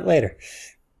talk about it later.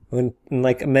 In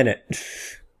a minute.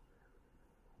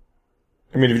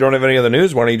 I mean, if you don't have any other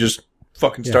news, why don't you just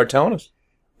fucking start telling us?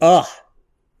 Ugh.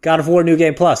 God of War New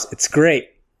Game Plus. It's great.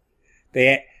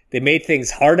 They made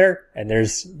things harder, and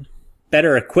there's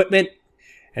better equipment,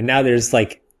 and now there's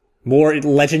more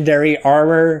legendary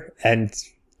armor, and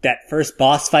that first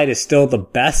boss fight is still the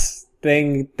best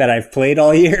thing that I've played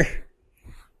all year.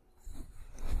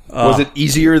 Was it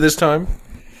easier this time?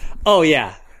 Oh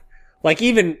yeah.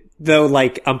 Even though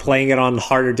I'm playing it on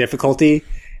harder difficulty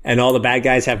and all the bad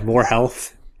guys have more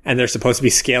health and they're supposed to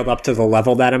be scaled up to the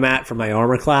level that I'm at for my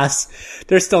armor class,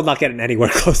 they're still not getting anywhere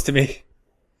close to me.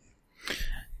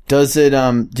 Does it,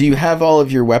 do you have all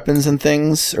of your weapons and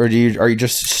things, or are you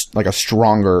just like a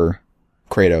stronger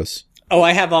Kratos? Oh,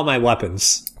 I have all my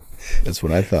weapons. That's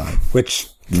what I thought. Which...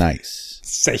 Nice.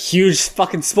 It's a huge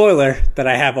fucking spoiler that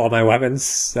I have all my weapons,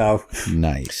 so...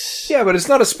 Nice. Yeah, but it's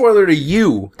not a spoiler to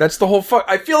you. That's the whole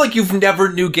I feel like you've never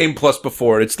New Game Plus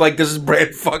before. It's like this is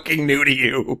brand fucking new to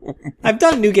you. I've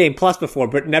done New Game Plus before,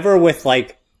 but never with,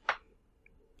 like,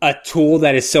 a tool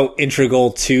that is so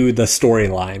integral to the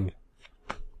storyline.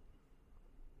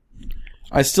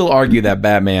 I still argue that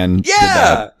Batman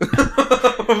Yeah! did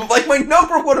that. Like, my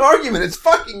number one argument is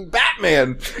fucking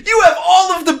Batman. You have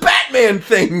all of the Batman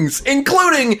things,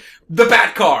 including the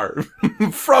Batcar.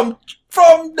 from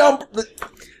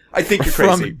I think you're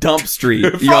crazy. From Dump Street.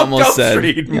 From You almost Dump said.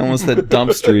 Street. You almost said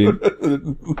Dump Street.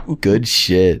 Good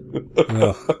shit.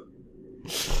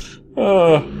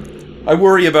 I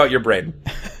worry about your brain.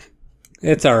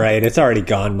 It's alright. It's already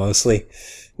gone, mostly.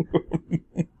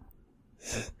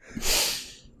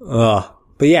 But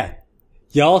yeah.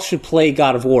 Y'all should play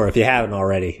God of War if you haven't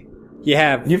already.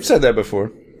 You've said that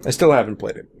before. I still haven't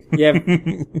played it.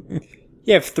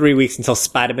 You have 3 weeks until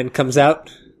Spider-Man comes out.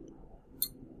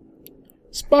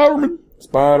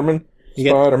 Spider-Man. You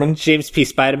get James P.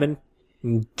 Spider-Man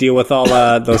and deal with all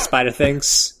those spider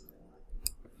things.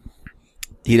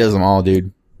 He does them all,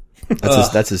 dude.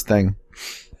 That's his thing.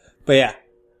 But yeah.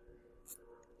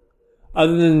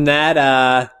 Other than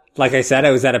that, like I said,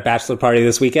 I was at a bachelor party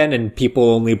this weekend and people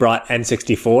only brought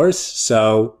N64s,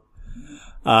 so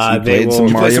So you they played will some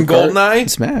play Mario some Kart GoldenEye?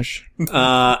 and Smash.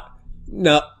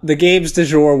 no, the games du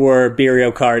jour were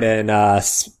Mario Kart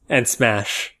and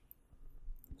Smash.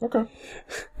 Okay.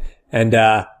 And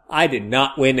I did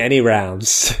not win any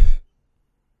rounds.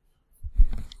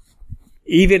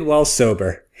 Even while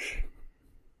sober.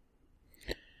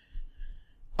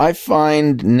 I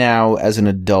find now as an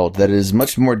adult that it is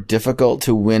much more difficult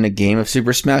to win a game of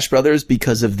Super Smash Brothers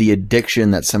because of the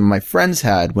addiction that some of my friends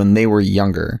had when they were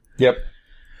younger. Yep.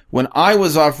 When I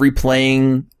was off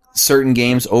replaying certain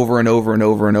games over and over and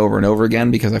over and over and over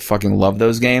again because I fucking love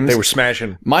those games. They were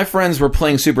smashing. My friends were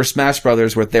playing Super Smash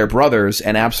Brothers with their brothers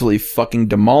and absolutely fucking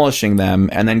demolishing them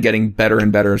and then getting better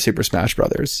and better at Super Smash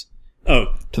Brothers.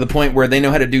 Oh. To the point where they know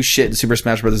how to do shit in Super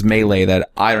Smash Brothers Melee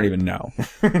that I don't even know.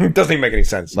 It doesn't even make any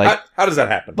sense. Like- how does that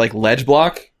happen? Like ledge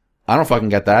block? I don't fucking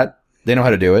get that. They know how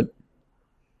to do it.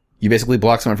 You basically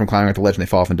block someone from climbing up the ledge and they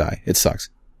fall off and die. It sucks.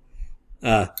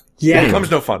 Yeah. It becomes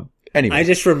no fun. Anyway. I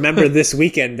just remember this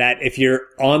weekend that if you're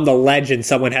on the ledge and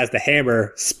someone has the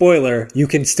hammer, spoiler, you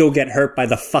can still get hurt by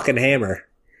the fucking hammer.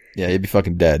 Yeah, you'd be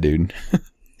fucking dead, dude.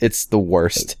 It's the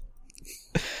worst.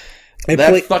 I That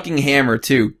play- fucking hammer,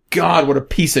 too. God, what a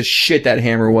piece of shit that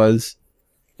hammer was.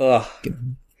 Ugh.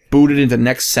 Booted into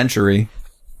next century.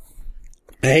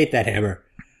 I hate that hammer.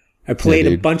 I played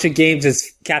Yeah, a dude. bunch of games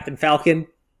as Captain Falcon,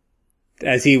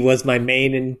 as he was my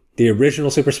main in the original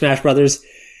Super Smash Brothers,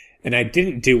 and I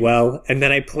didn't do well, and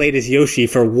then I played as Yoshi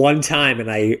for one time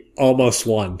and I almost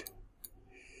won.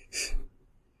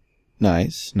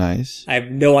 Nice, nice. I have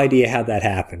no idea how that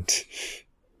happened.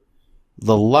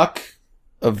 The luck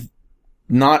of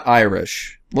not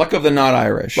Irish. Luck of the not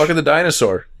Irish. Luck of the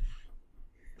dinosaur.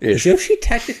 Is Yoshi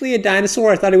technically a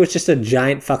dinosaur? I thought he was just a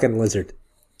giant fucking lizard.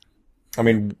 I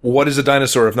mean, what is a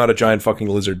dinosaur if not a giant fucking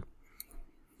lizard?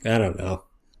 I don't know.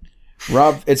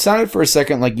 Rob, it sounded for a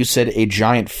second like you said a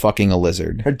giant fucking a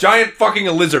lizard. A giant fucking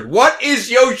a lizard. What is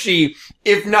Yoshi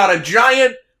if not a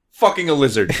giant fucking a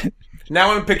lizard?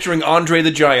 Now I'm picturing Andre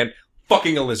the Giant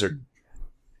fucking a lizard.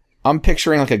 I'm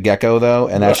picturing like a gecko, though,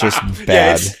 and that's just Yeah,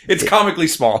 bad. it's comically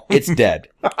small. It's dead.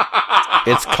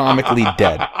 It's comically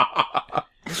dead.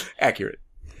 Accurate.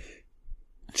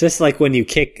 Just like when you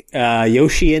kick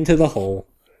Yoshi into the hole.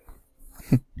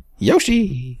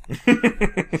 Yoshi!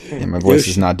 Yeah, my voice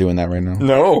is not doing that right now.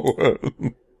 No.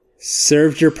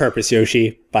 Served your purpose,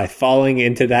 Yoshi, by falling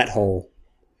into that hole.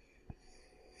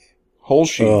 Whole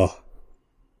sheet. Ugh.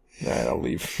 Nah, I'll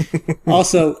leave.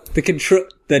 Also,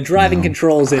 the driving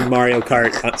controls in Mario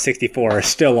Kart 64 are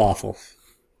still awful.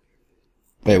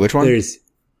 Wait, which one?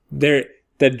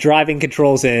 The driving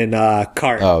controls in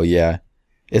Kart. Oh, yeah.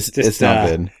 It's not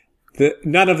good.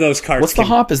 None of those carts What's the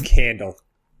hop? handle.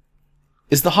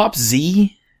 Is the hop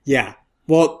Z? Yeah.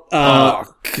 Well,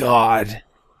 Oh, God.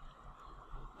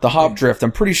 The hop drift,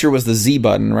 I'm pretty sure was the Z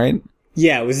button, right?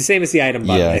 yeah, it was the same as the item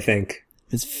button, Yeah. I think.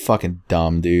 It's fucking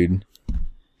dumb, dude.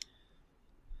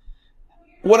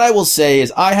 What I will say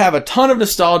is I have a ton of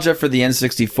nostalgia for the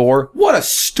N64. What a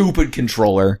stupid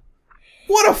controller.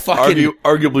 What a fucking...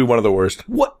 Arguably one of the worst.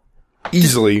 What?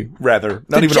 Easily, rather.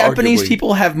 Not The even Japanese arguably.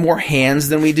 people have more hands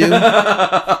than we do.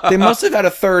 They must have had a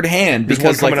third hand There's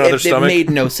because one like coming out of it their stomach. made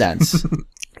no sense.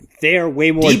 They are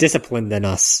way more disciplined than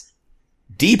us.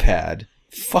 D-pad?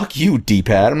 Fuck you,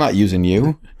 D-pad. I'm not using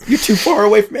you. You're too far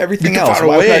away from everything else. far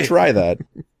Why would I away. try that?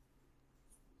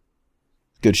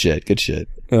 Good shit.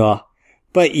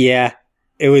 But yeah,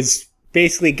 it was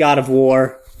basically God of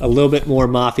War, a little bit more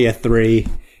Mafia 3,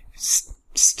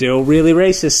 still really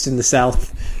racist in the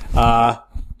South,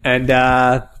 and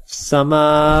some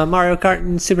Mario Kart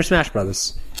and Super Smash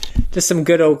Brothers. Just some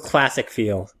good old classic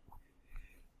feel.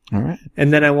 All right.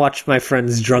 And then I watched my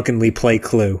friends drunkenly play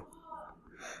Clue.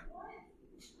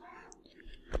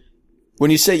 When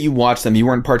you say you watched them, you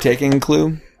weren't partaking in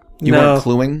Clue? You No. weren't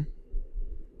cluing?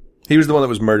 He was the one that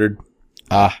was murdered.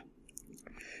 Ah.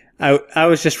 I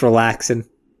was just relaxing.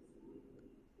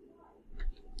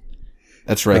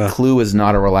 That's right. Clue is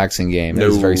not a relaxing game. It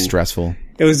is very stressful.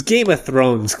 It was Game of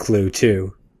Thrones Clue,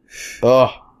 too.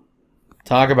 Oh.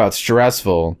 Talk about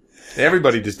stressful.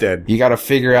 Everybody just dead. You gotta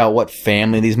figure out what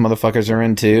family these motherfuckers are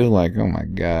into. Like, oh my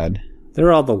god.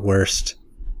 They're all the worst.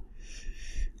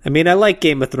 I mean, I like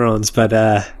Game of Thrones, but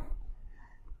I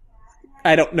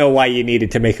don't know why you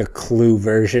needed to make a Clue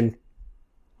version.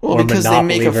 Well, or because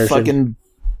Monopoly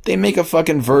they make a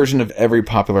fucking version of every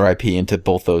popular IP into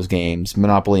both those games,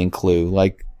 Monopoly and Clue.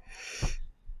 Like,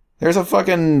 there's a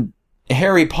fucking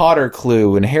Harry Potter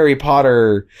Clue and Harry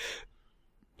Potter.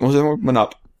 What was it?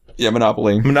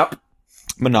 Monopoly.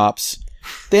 Monops.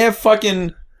 They have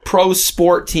fucking pro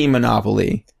sport team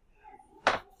Monopoly.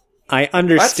 I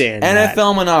understand that,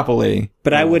 NFL Monopoly.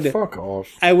 but I would Fuck off.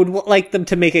 I would like them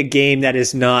to make a game that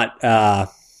is not. I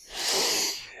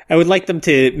would like them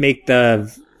to make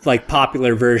the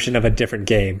popular version of a different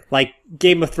game, like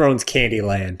Game of Thrones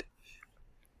Candyland.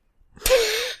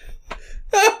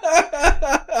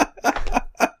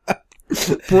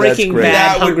 Breaking great. Bad,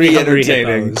 That would Hungry be Hungry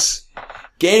entertaining. Hippos.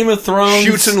 Game of Thrones.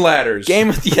 Shoots and ladders.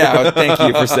 Yeah, thank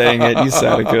you for saying it. You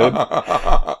sounded good.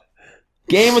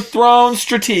 Game of Thrones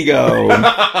Stratego.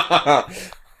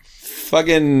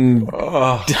 Fucking.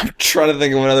 I'm trying to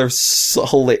think of another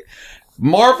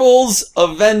Marvel's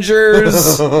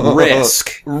Avengers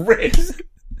Risk.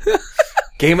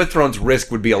 Game of Thrones Risk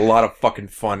would be a lot of fucking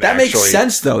fun. That makes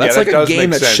sense, though. That's Yeah, like that a does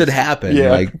game make that sense. should happen. Yeah.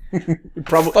 Like,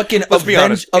 Probably. fucking Let's be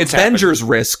honest. It's Avengers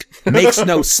Risk makes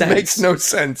no sense. Makes no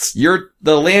sense. You're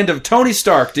the land of Tony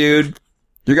Stark, dude.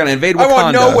 You're gonna invade Wakanda. I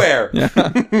want nowhere. Yeah.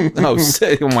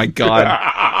 Oh my god.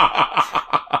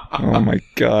 Oh my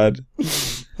god.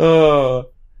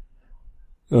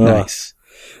 Nice.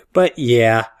 But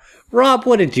yeah, Rob,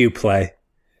 what did you play?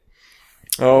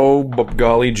 Oh,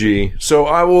 golly gee. So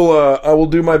I will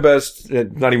do my best.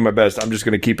 Not even my best. I'm just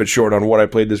going to keep it short on what I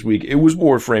played this week. It was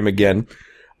Warframe again.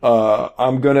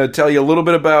 I'm going to tell you a little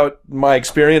bit about my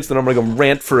experience, then I'm going to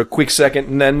rant for a quick second,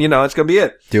 and then, that's going to be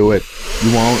it. Do it.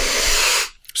 You won't.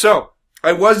 So,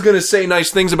 I was going to say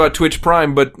nice things about Twitch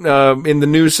Prime, but in the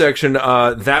news section,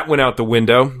 that went out the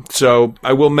window. So,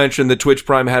 I will mention that Twitch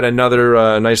Prime had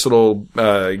another nice little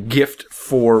gift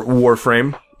for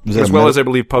Warframe. As well as, I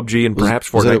believe, PUBG and perhaps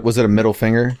Fortnite. Was it a middle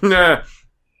finger? Nah.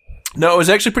 No, it was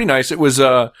actually pretty nice. It was,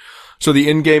 so the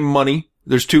in-game money,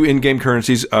 there's two in-game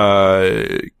currencies.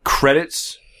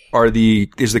 Credits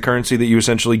is the currency that you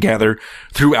essentially gather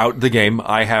throughout the game.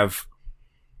 I have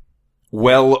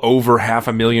well over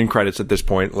 500,000 credits at this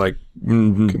point. Like,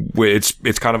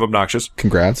 it's kind of obnoxious.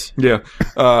 Congrats. Yeah.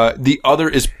 The other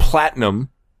is platinum,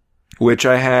 which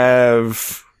I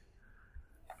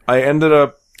ended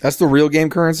up, That's the real game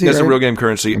currency. that's right? a real game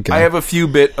currency. Okay. I have a few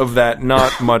bit of that,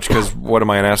 not much, because what am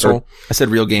I, an asshole? I said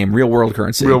real game, real world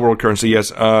currency. Real world currency,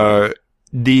 yes. But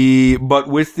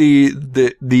with the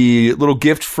little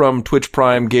gift from Twitch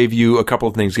Prime gave you a couple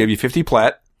of things. It gave you 50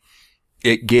 plat.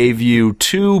 It gave you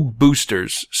 2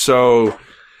 boosters. So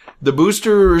the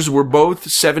boosters were both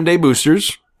 7-day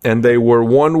boosters, and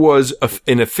one was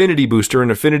an affinity booster,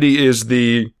 and affinity is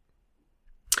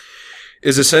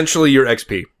essentially your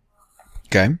XP.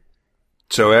 Okay.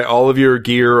 So all of your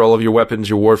gear, all of your weapons,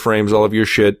 your warframes, all of your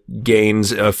shit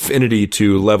gains affinity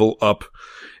to level up.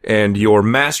 And your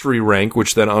mastery rank,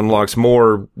 which then unlocks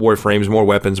more warframes, more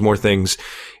weapons, more things,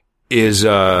 is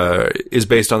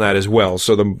based on that as well.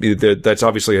 So that's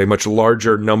obviously a much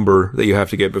larger number that you have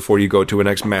to get before you go to a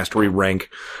next mastery rank.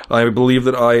 I believe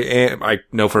that I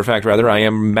know for a fact rather, I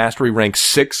am mastery rank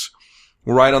 6,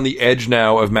 right on the edge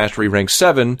now of mastery rank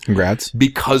 7. Congrats.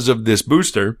 Because of this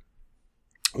booster.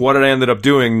 What I ended up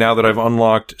doing now that I've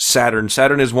unlocked Saturn.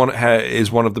 Saturn is one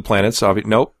of the planets.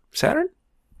 Nope. Saturn?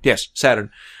 Yes, Saturn.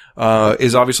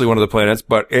 Is obviously one of the planets,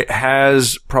 but it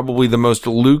has probably the most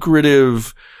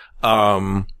lucrative,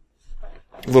 little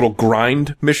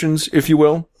grind missions, if you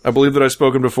will. I believe that I've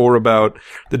spoken before about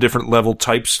the different level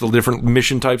types, the different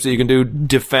mission types that you can do.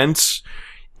 Defense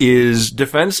is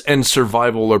defense and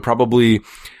survival are probably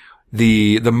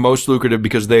the most lucrative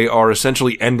because they are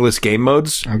essentially endless game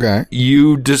modes. Okay.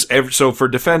 So for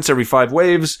defense, every 5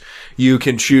 waves, you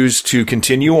can choose to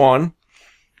continue on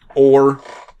or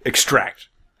extract.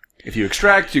 If you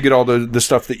extract, you get all the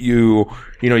stuff that you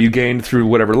gained through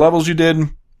whatever levels you did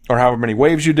or however many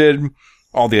waves you did,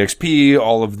 all the XP,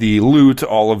 all of the loot,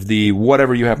 all of the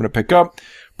whatever you happen to pick up.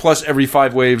 Plus every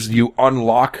 5 waves, you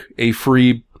unlock a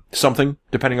free something,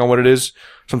 depending on what it is.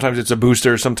 Sometimes it's a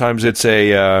booster, sometimes it's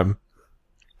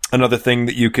another thing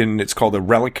that it's called a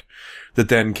relic that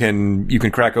then you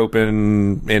can crack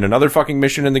open in another fucking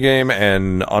mission in the game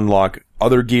and unlock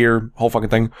other gear, whole fucking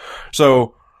thing.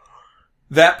 So,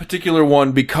 that particular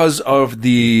one, because of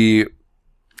the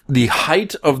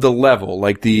height of the level,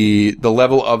 like the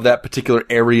level of that particular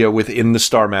area within the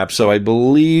star map. So I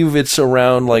believe it's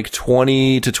around like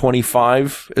 20 to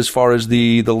 25 as far as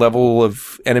the level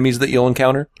of enemies that you'll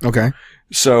encounter. Okay.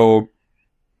 So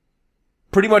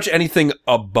pretty much anything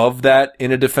above that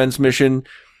in a defense mission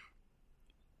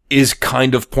is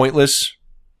kind of pointless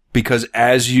because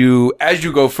as you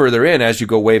go further in, as you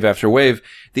go wave after wave,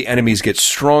 the enemies get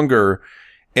stronger.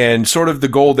 And sort of the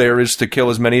goal there is to kill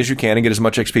as many as you can and get as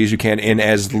much XP as you can in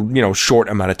as, short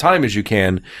amount of time as you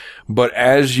can. But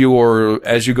as you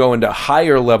go into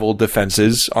higher level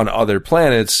defenses on other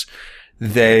planets,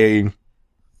 it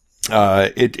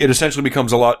essentially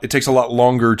becomes it takes a lot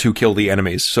longer to kill the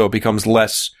enemies. So it becomes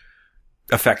less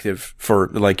effective for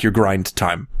like your grind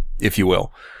time, if you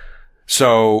will.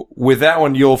 So with that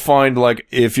one, you'll find like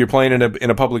if you're playing in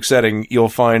a public setting, you'll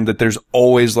find that there's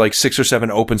always like 6 or 7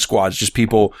 open squads, just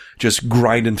people just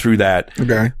grinding through that.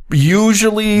 Okay.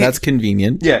 Usually that's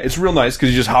convenient. Yeah, it's real nice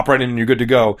because you just hop right in and you're good to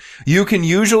go. You can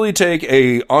usually take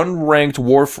a unranked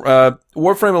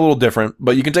Warframe a little different,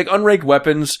 but you can take unranked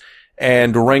weapons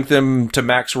and rank them to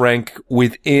max rank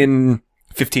within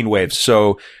 15 waves.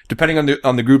 So depending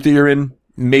on the group that you're in,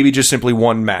 maybe just simply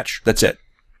one match. That's it.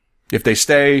 If they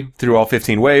stay through all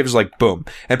 15 waves, like, boom.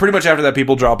 And pretty much after that,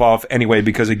 people drop off anyway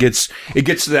because it gets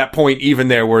to that point even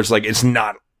there where it's like, it's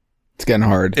getting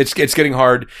hard. It's getting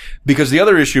hard because the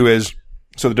other issue is,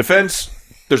 so the defense,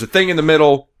 there's a thing in the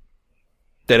middle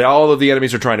that all of the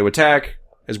enemies are trying to attack,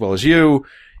 as well as you.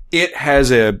 It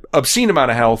has a obscene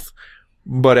amount of health,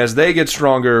 but as they get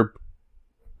stronger,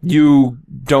 you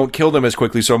don't kill them as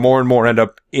quickly, so more and more end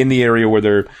up in the area where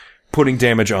they're putting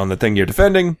damage on the thing you're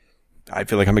defending. I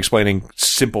feel like I'm explaining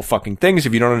simple fucking things.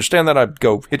 If you don't understand that, I'd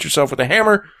go hit yourself with a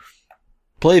hammer.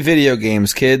 Play video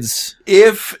games, kids.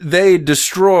 If they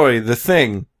destroy the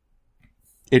thing,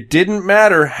 it didn't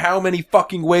matter how many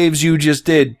fucking waves you just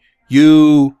did.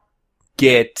 You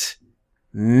get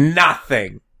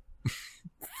nothing.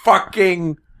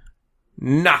 Fucking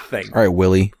nothing. All right,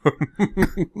 Willie.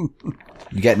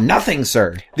 You get nothing,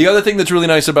 sir. The other thing that's really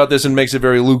nice about this and makes it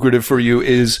very lucrative for you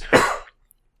is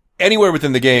anywhere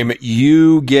within the game,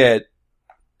 you get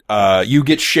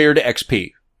shared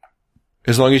XP.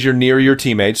 As long as you're near your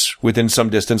teammates within some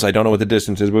distance, I don't know what the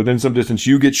distance is, but within some distance,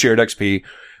 you get shared XP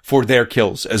for their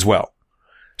kills as well.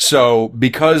 So,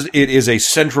 because it is a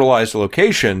centralized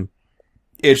location,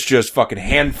 it's just fucking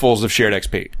handfuls of shared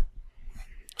XP.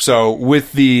 So,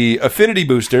 with the affinity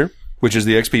booster, which is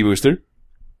the XP booster,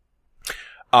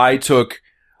 I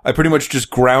pretty much just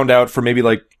ground out for maybe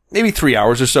 3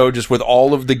 hours or so, just with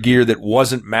all of the gear that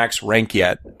wasn't max rank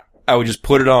yet. I would just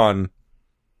put it on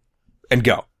and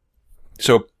go.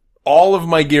 So all of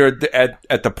my gear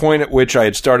at the point at which I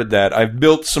had started that, I've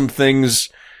built some things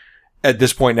at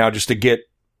this point now just to get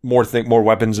more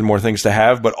weapons and more things to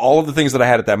have. But all of the things that I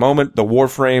had at that moment, the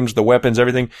warframes, the weapons,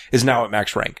 everything is now at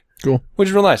max rank. Cool. Which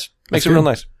is real nice. Makes it real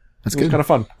nice. That's good. It was kind of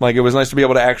fun. Like, it was nice to be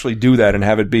able to actually do that and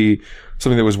have it be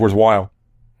something that was worthwhile.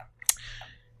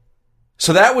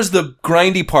 So that was the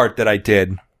grindy part that I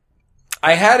did.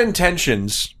 I had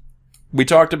intentions. We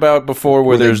talked about before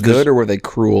where there's good or were they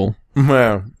cruel?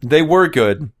 Well, they were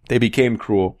good. They became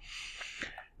cruel.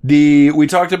 We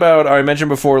talked about, I mentioned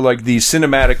before, like the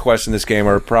cinematic quests in this game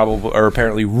are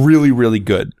apparently really, really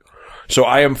good. So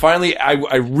I am finally,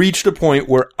 I reached a point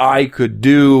where I could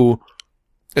do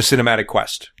a cinematic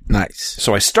quest. Nice.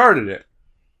 So I started it.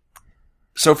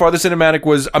 So far the cinematic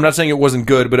was, I'm not saying it wasn't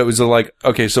good, but it was like,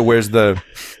 okay, so where's the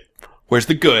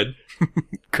good?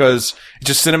 Cause it's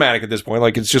just cinematic at this point.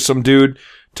 Like, it's just some dude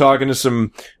talking to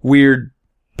some weird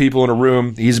people in a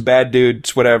room. He's a bad dude.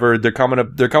 It's whatever. They're coming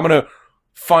to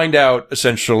find out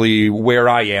essentially where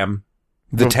I am.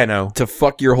 The Tenno. To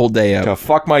fuck your whole day up. To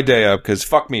fuck my day up, cause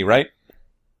fuck me, right?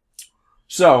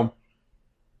 So,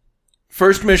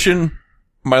 first mission,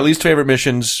 my least favorite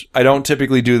missions, I don't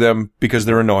typically do them because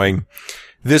they're annoying.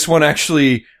 This one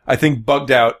actually, I think,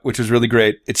 bugged out, which was really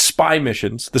great. It's spy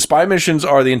missions. The spy missions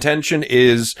are, the intention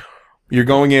is you're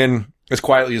going in as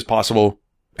quietly as possible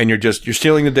and you're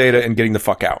stealing the data and getting the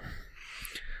fuck out.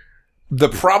 The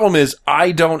problem is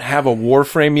I don't have a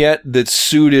Warframe yet that's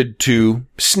suited to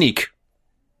sneak.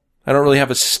 I don't really have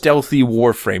a stealthy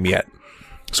Warframe yet.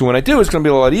 So when I do, it's going to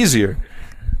be a lot easier.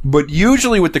 But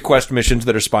usually with the quest missions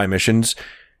that are spy missions,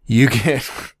 you get...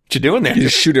 What you doing there? You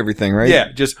just shoot everything, right?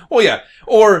 Yeah, yeah.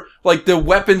 Or, like, the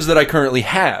weapons that I currently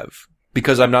have,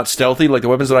 because I'm not stealthy, like, the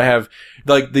weapons that I have,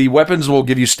 like, the weapons will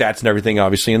give you stats and everything,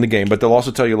 obviously, in the game, but they'll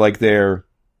also tell you, like,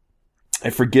 I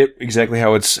forget exactly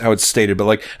how it's stated, but,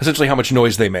 like, essentially how much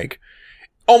noise they make.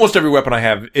 Almost every weapon I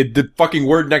have, the fucking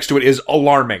word next to it is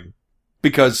alarming.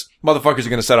 Because motherfuckers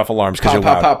are gonna set off alarms because you're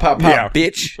loud. Pop, yeah.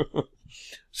 bitch.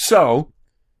 So,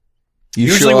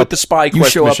 usually with the spy quest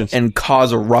you show missions, up and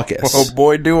cause a ruckus. oh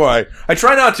boy, do I. I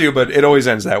try not to, but it always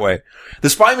ends that way. The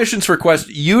spy missions for quest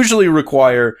usually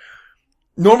require,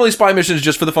 normally spy missions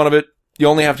just for the fun of it. You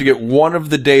only have to get one of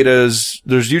the datas.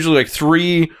 There's usually like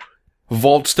 3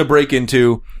 vaults to break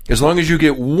into. As long as you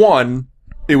get one,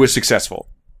 it was successful.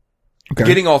 Okay.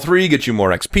 Getting all 3 gets you more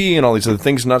XP and all these other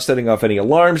things. Not setting off any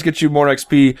alarms gets you more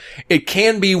XP. It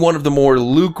can be one of the more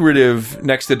lucrative,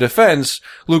 next to defense,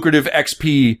 lucrative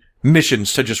XP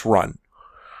missions to just run.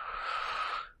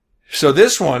 So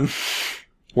this one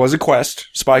was a quest,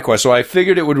 spy quest. So I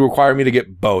figured it would require me to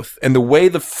get both. And the way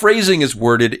the phrasing is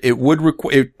worded,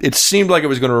 it seemed like it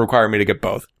was going to require me to get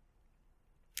both.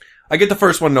 I get the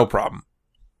first one, no problem.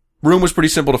 Room was pretty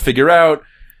simple to figure out.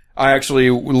 I actually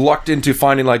lucked into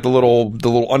finding like the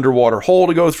little underwater hole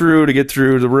to go through to get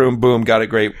through the room. Boom, got it,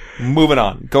 great. Moving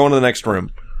on. Going to the next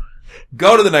room.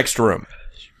 Go to the next room.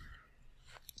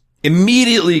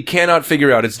 Immediately cannot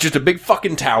figure out. It's just a big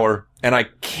fucking tower, and I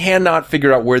cannot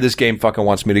figure out where this game fucking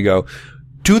wants me to go.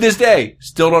 To this day,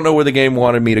 still don't know where the game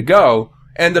wanted me to go.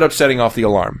 Ended up setting off the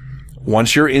alarm.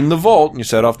 Once you're in the vault and you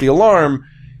set off the alarm,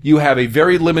 you have a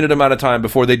very limited amount of time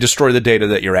before they destroy the data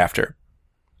that you're after.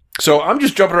 So I'm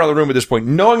just jumping around the room at this point,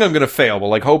 knowing I'm going to fail, but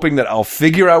like hoping that I'll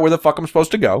figure out where the fuck I'm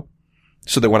supposed to go,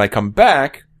 so that when I come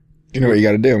back, You know what you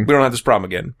got to do. we don't have this problem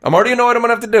again. I'm already annoyed I'm going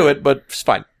to have to do it, but it's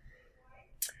fine.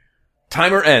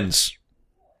 Timer ends.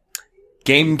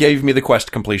 Game gave me the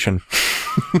quest completion.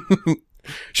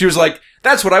 She was like,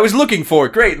 "That's what I was looking for.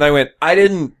 Great." And I went, I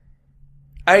didn't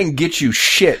get you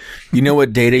shit. You know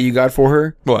what data you got for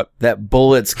her? What? That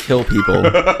bullets kill people.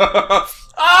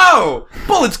 Oh!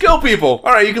 Bullets kill people!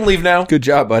 Alright, you can leave now. Good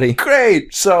job, buddy.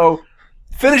 Great. So,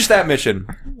 finished that mission.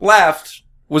 Laughed.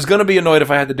 Was gonna be annoyed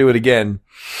if I had to do it again.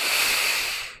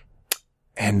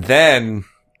 And then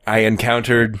I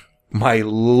encountered my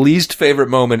least favorite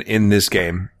moment in this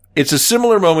game. It's a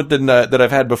similar moment that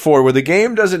I've had before, where the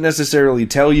game doesn't necessarily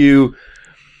tell you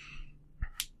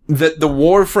that the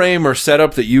Warframe or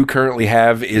setup that you currently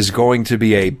have is going to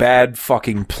be a bad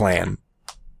fucking plan.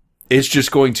 It's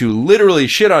just going to literally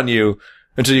shit on you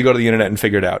until you go to the internet and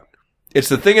figure it out. It's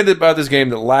the thing about this game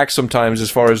that lacks sometimes as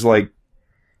far as like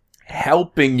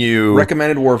helping you.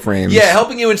 Recommended Warframes. Yeah,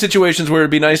 helping you in situations where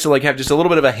it'd be nice to like have just a little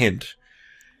bit of a hint.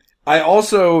 I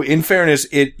also, in fairness,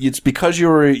 it's because you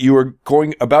are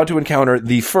about to encounter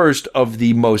the first of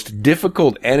the most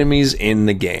difficult enemies in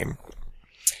the game.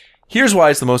 Here's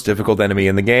why it's the most difficult enemy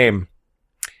in the game.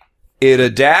 It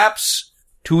adapts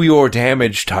to your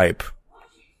damage type.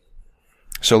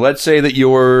 So let's say that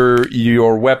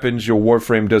your weapons, your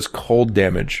Warframe does cold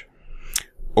damage.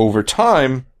 Over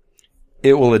time,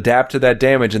 it will adapt to that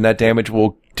damage, and that damage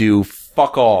will do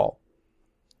fuck all.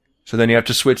 So then you have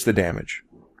to switch the damage.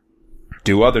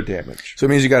 Do other damage. So it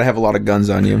means you got to have a lot of guns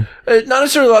on you. Not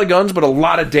necessarily a lot of guns, but a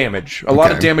lot of damage. A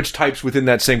lot of damage types within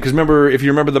that same. Because remember, if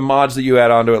you remember the mods that you add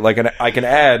onto it, like I can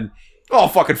add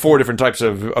fucking 4 different types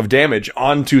of damage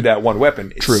onto that one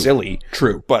weapon. It's silly.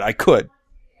 True. But I could.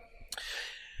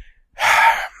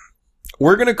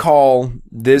 We're going to call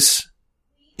this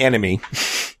enemy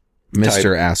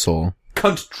Mr. Asshole.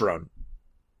 Cuntdrun.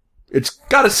 It's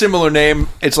got a similar name.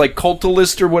 It's like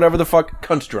Cultalist or whatever the fuck.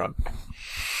 Cuntdrun.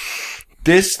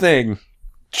 This thing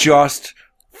just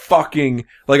fucking,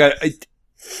 like,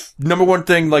 number one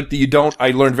thing, like, that I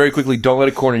learned very quickly, don't let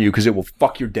it corner you, because it will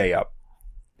fuck your day up.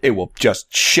 It will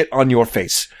just shit on your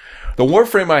face. The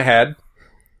Warframe I had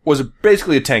was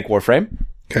basically a tank Warframe.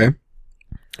 Okay.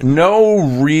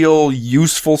 No real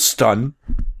useful stun.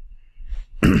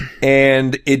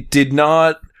 And it did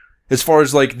not, as far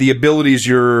as like the abilities,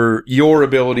 your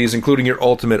abilities, including your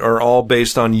ultimate, are all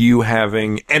based on you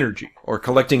having energy or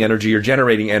collecting energy or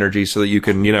generating energy so that you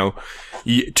can,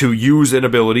 to use an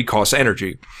ability costs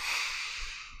energy.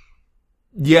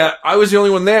 yeah, I was the only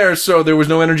one there, so there was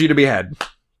no energy to be had.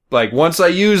 Like, once I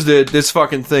used it, this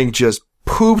fucking thing just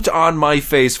pooped on my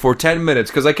face for 10 minutes,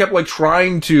 because I kept, like,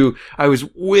 I was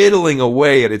whittling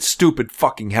away at its stupid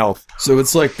fucking health. So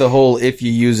it's like the whole if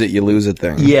you use it, you lose it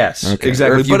thing. Yes, Okay.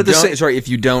 exactly. Or if you But at the don't- same... sorry, if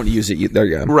you don't use it, there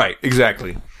you go. Right,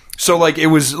 exactly. So, like, it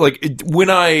was, like, when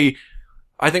I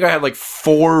think I had, like,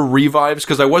 4 revives,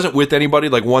 because I wasn't with anybody.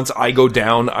 Like, once I go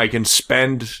down, I can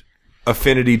spend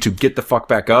affinity to get the fuck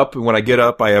back up. And when I get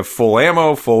up, I have full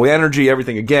ammo, full energy,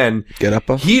 everything again. Get up.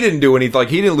 He didn't do anything, like,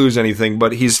 he didn't lose anything,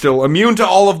 but he's still immune to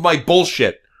all of my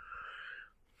bullshit.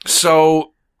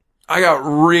 So, I got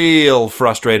real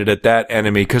frustrated at that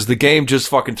enemy, because the game just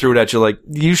fucking threw it at you like,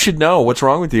 you should know what's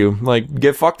wrong with you. Like,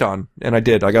 get fucked on. And I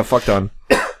did. I got fucked on.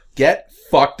 Get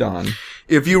fucked on.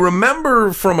 If you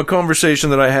remember from a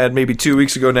conversation that I had maybe 2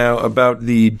 weeks ago now about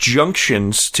the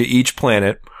junctions to each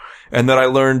planet, and that I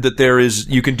learned that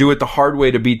you can do it the hard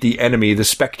way to beat the enemy, the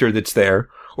specter that's there,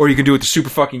 or you can do it the super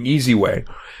fucking easy way.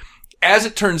 As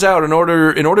it turns out, in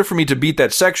order for me to beat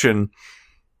that section,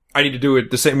 I need to do it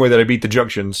the same way that I beat the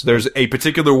junctions. There's a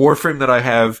particular warframe that I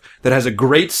have that has a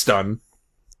great stun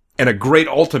and a great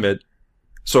ultimate.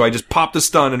 So I just pop the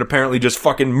stun and apparently just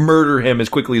fucking murder him as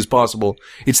quickly as possible.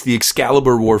 It's the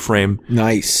Excalibur warframe.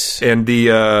 Nice. And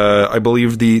I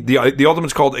believe the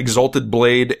ultimate's called Exalted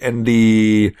Blade, and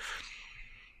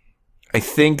I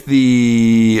think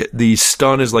the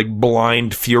stun is like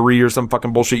Blind Fury or some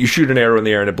fucking bullshit. You shoot an arrow in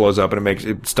the air and it blows up and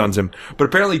it stuns him. But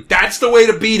apparently that's the way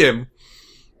to beat him.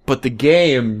 But the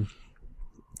game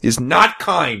is not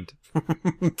kind.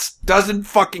 It doesn't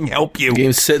fucking help you.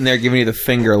 Game's sitting there giving you the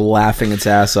finger, laughing its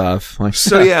ass off. Like,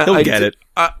 So yeah, he'll get it.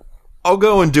 I'll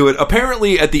go and do it.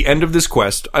 Apparently, at the end of this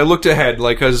quest, I looked ahead,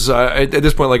 like, cause at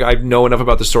this point, like, I know enough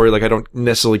about the story, like, I don't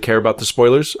necessarily care about the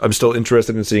spoilers. I'm still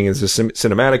interested in seeing, is this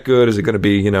cinematic good? Is it going to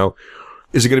be,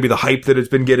 is it going to be the hype that it's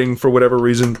been getting for whatever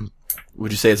reason?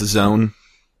 Would you say it's a zone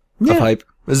Yeah. of hype?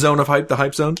 The zone of hype, the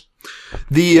hype zone.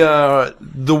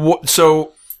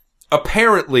 So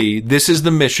apparently, this is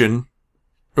the mission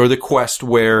or the quest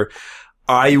where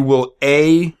I will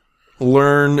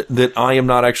learn that I am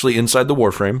not actually inside the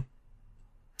warframe.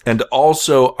 And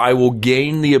also, I will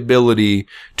gain the ability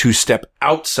to step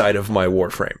outside of my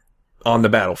warframe on the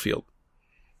battlefield.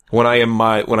 When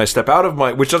I step out of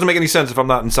which doesn't make any sense if I'm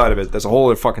not inside of it. That's a whole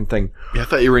other fucking thing. Yeah, I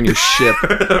thought you were in your ship.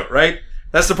 Right?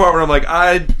 That's the part where I'm like,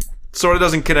 sort of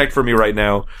doesn't connect for me right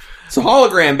now. It's a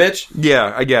hologram, bitch.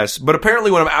 Yeah, I guess. But apparently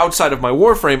when I'm outside of my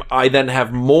warframe, I then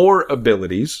have more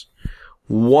abilities.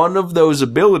 One of those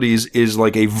abilities is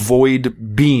like a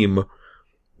void beam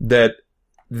that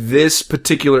this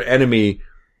particular enemy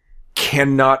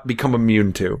cannot become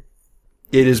immune to.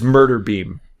 It is murder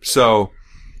beam. So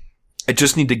I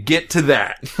just need to get to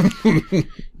that.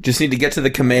 Just need to get to the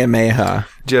Kamehameha,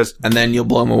 and then you'll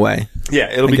blow them away. Yeah,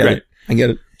 it'll be great. I get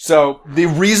it. So the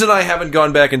reason I haven't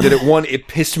gone back and did it, one, it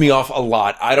pissed me off a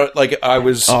lot.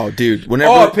 Oh, dude.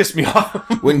 It pissed me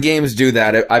off. When games do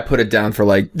that, I put it down for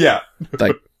Yeah.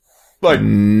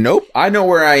 Nope. I know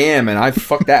where I am, and I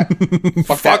fuck that.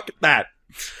 Fuck that.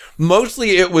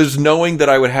 Mostly it was knowing that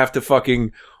I would have to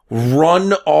fucking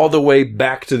run all the way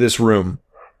back to this room.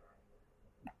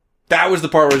 That was the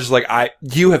part where it's just like,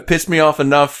 you have pissed me off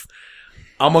enough.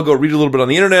 I'm gonna go read a little bit on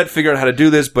the internet, figure out how to do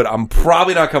this, but I'm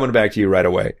probably not coming back to you right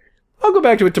away. I'll go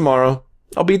back to it tomorrow.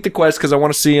 I'll beat the quest because I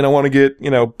want to see and I want to get,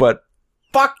 but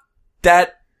fuck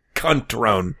that cunt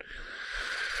drone.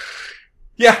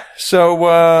 Yeah,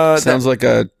 so, sounds like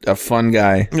a fun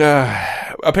guy.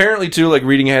 Apparently too, like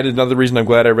reading ahead is another reason I'm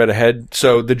glad I read ahead.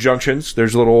 So the junctions,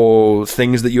 there's little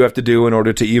things that you have to do in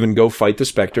order to even go fight the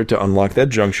Spectre to unlock that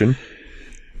junction.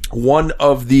 One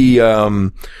of the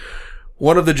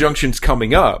junctions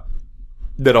coming up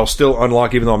that I'll still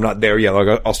unlock even though I'm not there yet.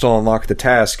 Like, I'll still unlock the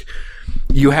task.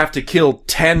 You have to kill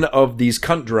 10 of these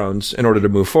cunt drones in order to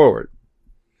move forward.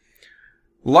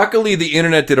 Luckily, the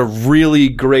internet did a really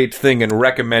great thing and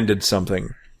recommended something.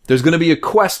 There's going to be a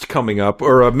quest coming up,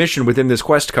 or a mission within this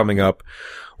quest coming up,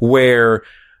 where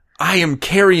I am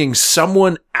carrying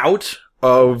someone out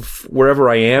of wherever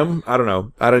I am. I don't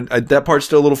know. That part's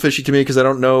still a little fishy to me because I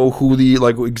don't know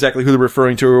exactly who they're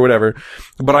referring to or whatever.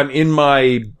 But I'm in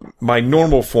my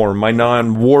normal form, my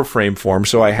non-warframe form,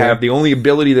 so I have the only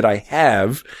ability that I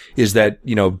have is that,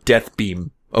 death beam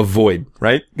of void,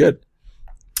 right? Good.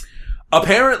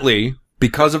 Apparently,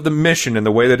 because of the mission and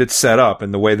the way that it's set up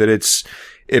and the way that it's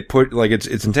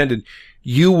intended,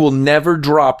 you will never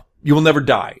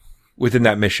die within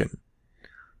that mission.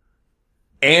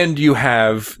 And you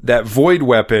have that void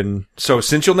weapon. So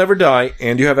since you'll never die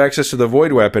and you have access to the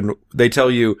void weapon, they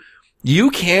tell you, you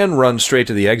can run straight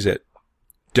to the exit.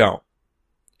 Don't.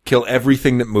 kill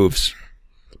everything that moves.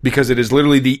 Because it is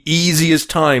literally the easiest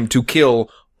time to kill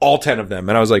all 10 of them.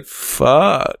 And I was like,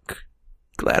 fuck.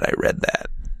 Glad I read that.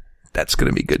 That's going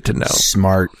to be good to know.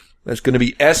 Smart. That's going to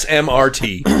be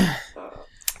SMRT.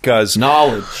 Because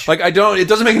knowledge. Like, it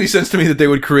doesn't make any sense to me that they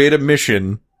would create a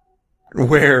mission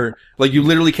where, like, you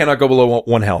literally cannot go below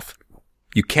 1 health.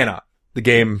 You cannot. The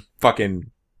game fucking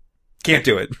can't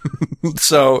do it.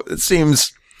 So it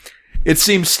seems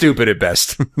stupid at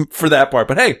best for that part.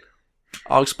 But hey,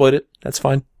 I'll exploit it. That's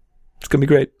fine. It's going to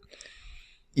be great.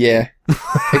 Yeah.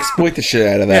 Exploit the shit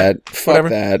out of that. Yeah, Fuck whatever.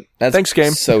 that. That's Thanks,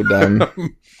 game. So dumb.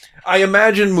 I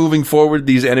imagine moving forward,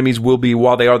 these enemies will be,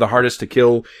 while they are the hardest to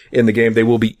kill in the game, they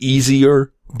will be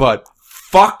easier, but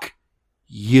fuck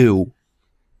you.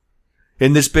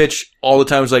 And this bitch all the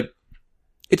time is like,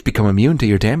 it's become immune to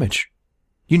your damage.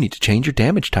 You need to change your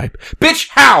damage type. Bitch,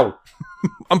 how?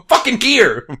 I'm fucking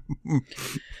here.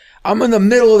 I'm in the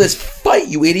middle of this fight,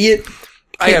 you idiot.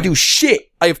 Can't do shit.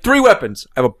 I have 3 weapons.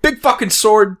 I have a big fucking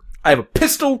sword, I have a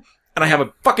pistol, and I have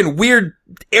a fucking weird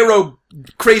arrow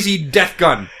crazy death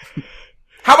gun.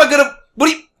 How am I gonna,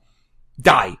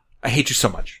 die. I hate you so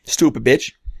much. Stupid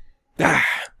bitch. And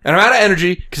I'm out of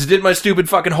energy because I did my stupid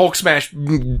fucking Hulk smash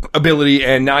ability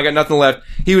and now I got nothing left.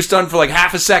 He was stunned for like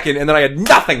half a second and then I had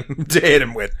nothing to hit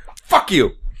him with. Fuck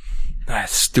you.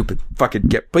 Stupid fucking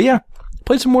get. But yeah,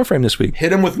 played some Warframe this week.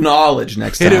 Hit him with knowledge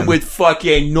next time. Hit him with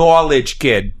fucking knowledge,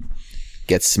 kid.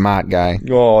 Get smart, guy.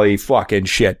 Holy fucking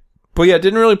shit. But yeah,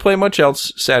 didn't really play much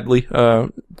else, sadly,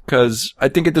 because I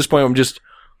think at this point I'm just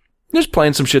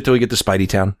playing some shit till we get to Spidey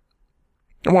Town.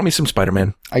 I want me some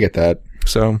Spider-Man. I get that.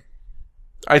 So,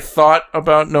 I thought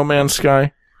about No Man's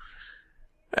Sky.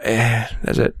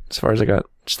 That's it. As far as I got.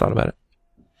 Just thought about it.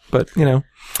 But,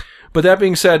 But that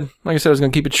being said, like I said, I was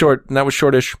going to keep it short, and that was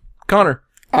shortish. Connor.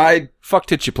 Fuck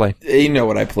did you play? You know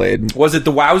what I played. Was it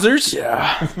the Wowzers?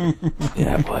 Yeah.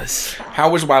 Yeah, it was. How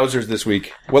was Wowzers this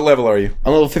week? What level are you?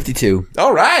 I'm level 52.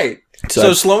 All right.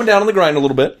 So slowing down on the grind a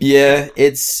little bit. Yeah,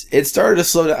 it started to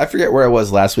slow down. I forget where I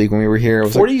was last week when we were here. It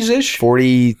was 40s-ish? Like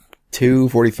 42,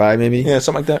 45 maybe. Yeah,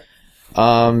 something like that.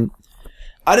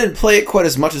 I didn't play it quite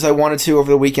as much as I wanted to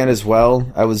over the weekend as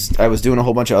well. I was doing a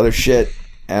whole bunch of other shit,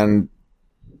 and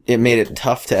it made it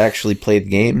tough to actually play the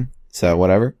game. So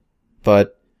whatever.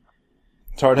 But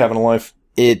it's hard having a life.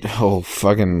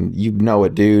 Fucking, you know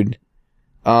it, dude.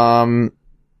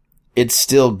 It's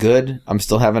still good. I'm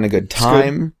still having a good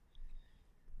time.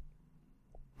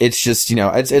 It's just,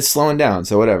 it's slowing down,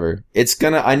 so whatever.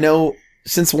 I know,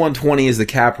 since 120 is the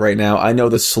cap right now, I know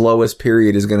the slowest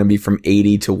period is gonna be from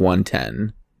 80 to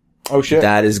 110. Oh shit.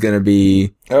 That is gonna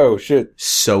be... Oh shit.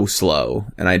 So slow.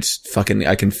 And I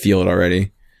can feel it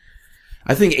already.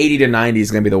 I think 80 to 90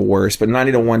 is gonna be the worst, but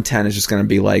 90 to 110 is just gonna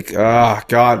be like, oh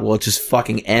god, will it just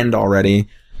fucking end already?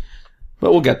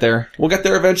 But we'll get there. We'll get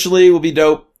there eventually, we'll be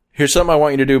dope. Here's something I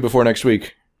want you to do before next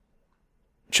week.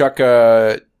 Chuck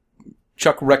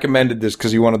recommended this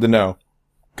because he wanted to know.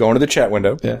 Go into the chat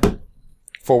window. Yeah.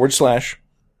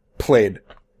 /played.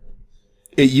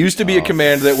 It used to be a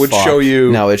command that would show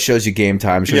you... No, it shows you game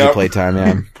time. It shows you play time,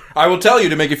 yeah. I will tell you,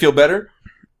 to make you feel better,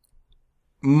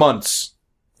 months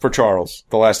for Charles,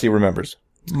 the last he remembers.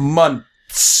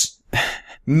 Months.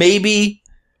 Maybe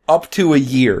up to a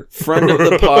year. Friend of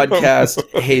the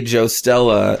podcast, Hey Joe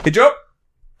Stella. Hey Joe!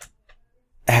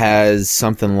 Has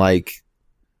something like...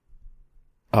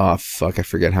 Oh, fuck, I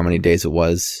forget how many days it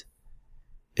was.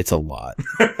 It's a lot.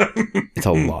 It's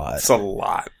a lot. It's a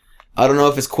lot. I don't know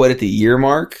if it's quite at the year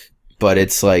mark, but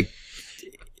it's like...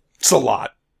 It's a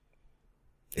lot.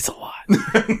 It's a lot.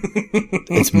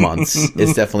 It's months.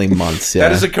 It's definitely months, yeah.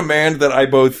 That is a command that I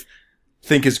both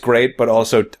think is great, but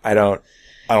also I don't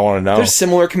want to know. There's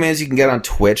similar commands you can get on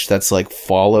Twitch that's like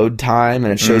followed time,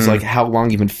 and it shows like how long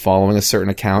you've been following a certain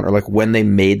account, or like when they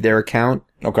made their account.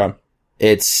 Okay.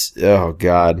 It's... Oh,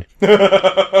 God.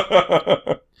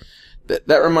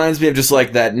 That reminds me of just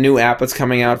like that new app that's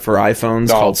coming out for iPhones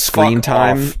called Screen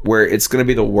Time, where it's going to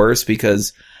be the worst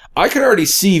because I could already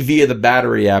see via the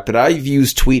battery app that I've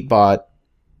used Tweetbot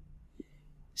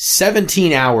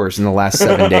 17 hours in the last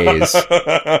 7 days.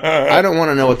 I don't want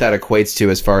to know what that equates to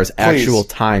as far as actual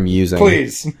time using.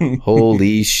 Please.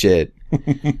 Holy shit.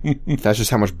 That's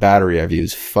just how much battery I've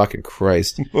used. Fucking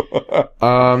Christ.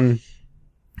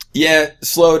 Yeah,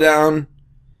 slow down.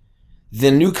 The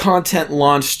new content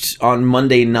launched on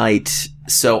Monday night,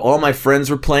 so all my friends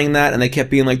were playing that, and they kept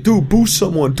being like, dude, boost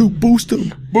someone, dude, boost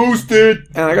him. Boost it!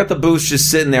 And I got the boost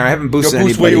just sitting there. I haven't boosted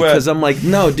anybody, because I'm like,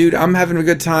 no, dude, I'm having a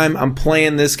good time. I'm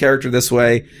playing this character this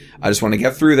way. I just want to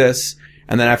get through this,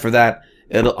 and then after that,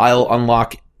 I'll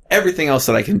unlock everything else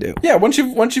that I can do. Yeah, once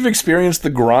you've experienced the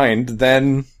grind,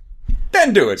 then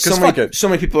then do it. Because fuck it. So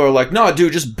many people are like, no,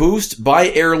 dude, just buy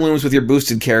heirlooms with your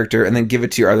boosted character and then give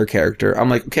it to your other character. I'm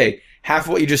like, okay, half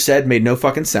of what you just said made no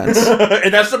fucking sense.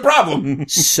 And that's the problem.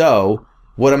 So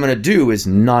what I'm going to do is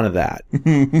none of that.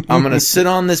 I'm going to sit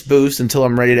on this boost until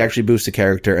I'm ready to actually boost a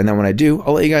character. And then when I do,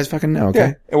 I'll let you guys fucking know, okay?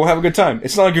 Yeah, and we'll have a good time.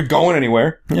 It's not like you're going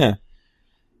anywhere. Yeah.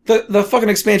 The fucking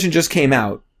expansion just came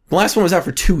out. The last one was out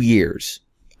for 2 years.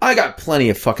 I got plenty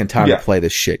of fucking time to play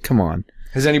this shit. Come on.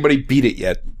 Has anybody beat it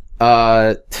yet?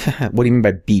 What do you mean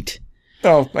by beat?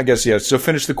 Oh, I guess, yeah. So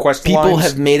finish the quest People lines.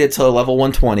 have made it to level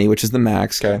 120, which is the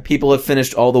max. Okay. People have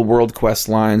finished all the world quest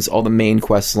lines, all the main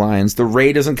quest lines. The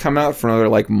raid doesn't come out for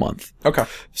another, month. Okay.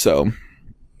 So,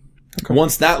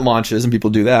 once that launches and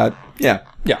people do that, yeah.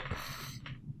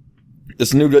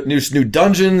 There's new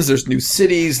dungeons, there's new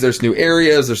cities, there's new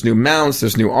areas, there's new mounts,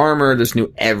 there's new armor, there's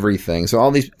new everything. So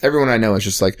everyone I know is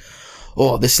just like,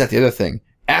 oh, this, that, the other thing.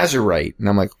 Azurite. And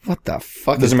I'm like, what the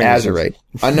fuck is Azurite?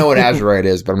 I know what Azurite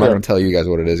is, but I'm not going to tell you guys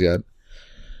what it is yet.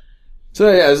 So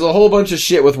yeah, there's a whole bunch of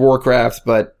shit with Warcraft,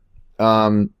 but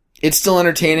it's still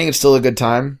entertaining. It's still a good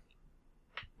time.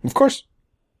 Of course.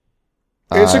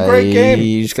 It's a great game.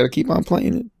 You just got to keep on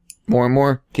playing it more and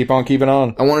more. Keep on keeping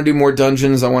on. I want to do more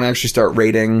dungeons. I want to actually start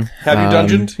raiding. Have you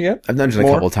dungeoned yet? I've dungeoned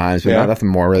a couple times, but nothing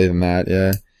more really than that.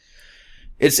 Yeah.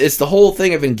 It's the whole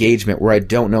thing of engagement where I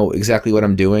don't know exactly what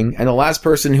I'm doing. And the last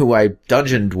person who I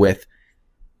dungeoned with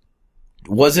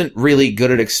wasn't really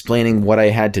good at explaining what I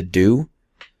had to do.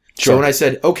 Sure. So when I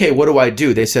said, okay, what do I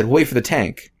do? They said, wait for the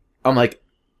tank. I'm like,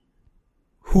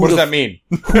 what does that mean?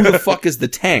 Who the fuck is the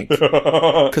tank?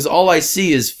 Because all I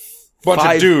see is bunch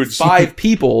of dudes. 5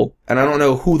 people, and I don't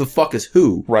know who the fuck is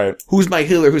who. Right. Who's my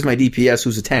healer? Who's my DPS?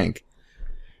 Who's the tank?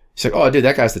 He's like, oh, dude,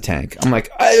 that guy's the tank. I'm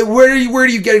like, where are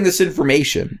you getting this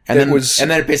information? And then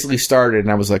it basically started,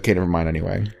 and I was like, okay, never mind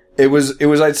anyway. It was,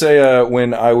 I'd say,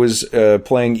 when I was,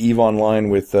 playing EVE Online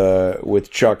with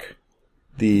Chuck,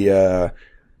 that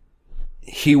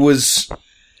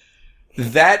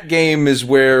game is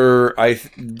where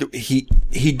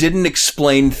he didn't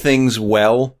explain things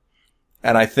well.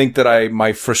 And I think that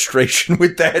my frustration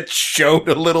with that showed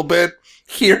a little bit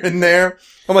here and there.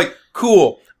 I'm like,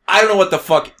 cool. I don't know what the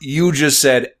fuck you just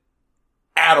said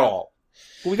at all.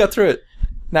 But we got through it.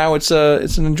 Now it's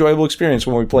an enjoyable experience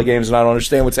when we play games and I don't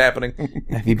understand what's happening.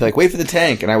 He'd be like, wait for the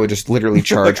tank. And I would just literally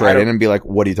charge right in and be like,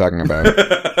 what are you talking about?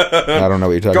 I don't know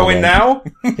what you're talking Going about.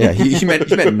 Going now? Yeah, he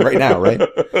meant right now, right?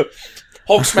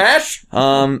 Hulk smash?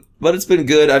 But it's been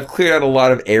good. I've cleared out a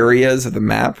lot of areas of the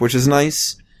map, which is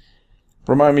nice.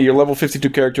 Remind me, your level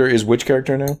 52 character is which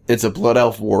character now? It's a Blood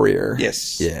Elf Warrior.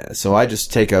 Yes. Yeah, so I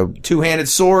just take a 2-handed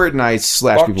sword and I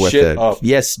slash people with it. Up.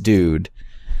 Yes, dude.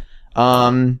 I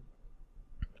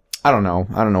don't know.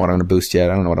 I don't know what I'm going to boost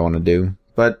yet. I don't know what I want to do.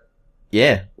 But,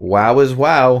 yeah. WoW is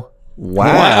WoW.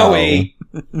 Wow. Wowie.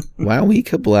 Wowie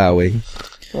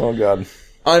kablowie. Oh, God.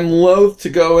 I'm loath to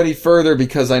go any further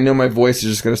because I know my voice is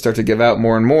just going to start to give out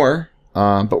more and more.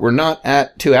 But we're not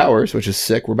at 2 hours, which is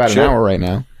sick. We're about an hour right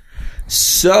now.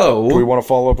 So... Do we want to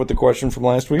follow up with the question from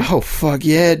last week? Oh, fuck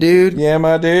yeah, dude. Yeah,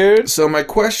 my dude. So my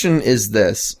question is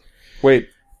this. Wait.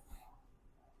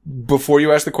 Before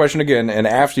you ask the question again, and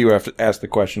after you have to ask the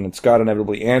question, and Scott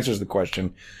inevitably answers the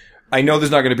question, I know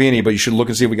there's not going to be any, but you should look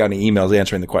and see if we got any emails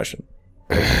answering the question.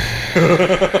 Yeah,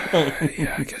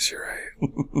 I guess you're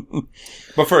right.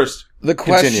 But first, the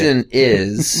question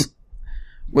is,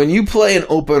 when you play an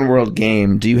open world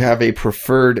game, do you have a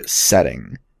preferred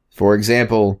setting? For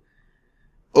example,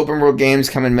 open world games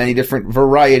come in many different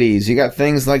varieties. You got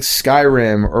things like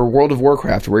Skyrim or World of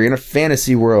Warcraft where you're in a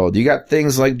fantasy world. You got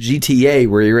things like GTA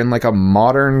where you're in like a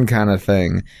modern kind of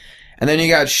thing. And then you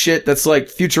got shit that's like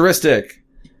futuristic.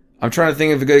 I'm trying to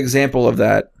think of a good example of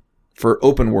that for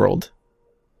open world.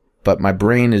 But my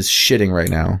brain is shitting right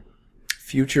now.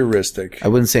 Futuristic. I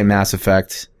wouldn't say Mass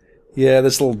Effect. Yeah,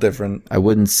 that's a little different. I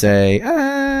wouldn't say...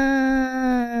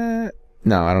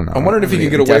 No, I don't know. I'm wondering if you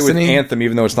could get away with Anthem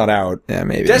even though it's not out. Yeah,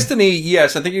 maybe. Destiny,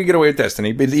 yes, I think you can get away with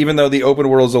Destiny, but even though the open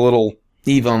world's a little...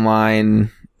 EVE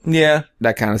Online. Yeah.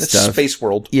 That kind of it's stuff. Space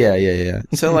world. Yeah.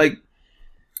 So, like,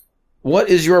 what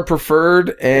is your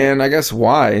preferred, and I guess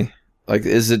why? Like,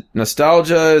 is it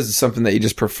nostalgia? Is it something that you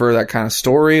just prefer that kind of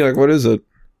story? Like, what is it?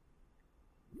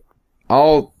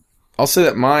 I'll say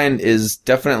that mine is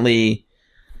definitely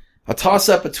a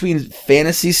toss-up between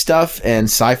fantasy stuff and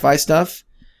sci-fi stuff.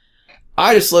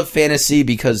 I just love fantasy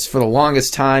because for the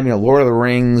longest time, Lord of the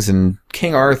Rings and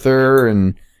King Arthur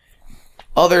and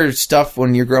other stuff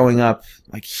when you're growing up,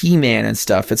 like He-Man and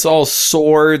stuff, it's all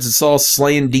swords, it's all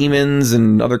slaying demons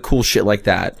and other cool shit like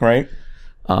that. Right.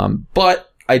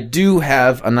 But I do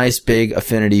have a nice big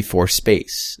affinity for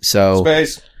space. So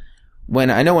space.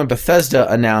 when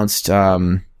Bethesda announced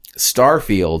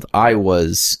Starfield, I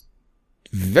was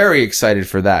very excited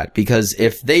for that, because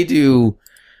if they do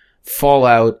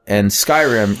Fallout and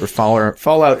Skyrim, or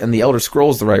Fallout and the Elder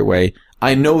Scrolls the right way,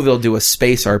 I know they'll do a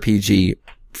space RPG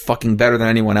fucking better than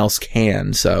anyone else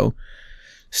can. So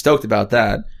stoked about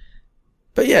that.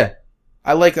 But yeah,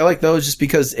 I like those just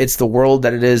because it's the world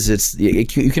that it is. You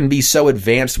can be so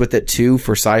advanced with it too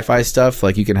for sci-fi stuff.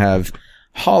 Like you can have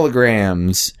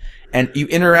holograms, and you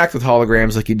interact with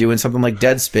holograms like you do in something like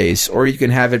Dead Space, or you can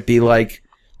have it be like,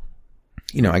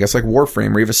 you know, I guess like Warframe,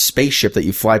 where you have a spaceship that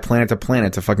you fly planet to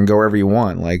planet to fucking go wherever you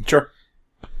want. Like, sure,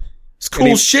 it's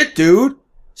cool shit, dude.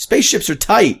 Spaceships are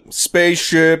tight.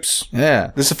 Spaceships.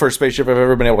 Yeah. This is the first spaceship I've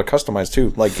ever been able to customize too.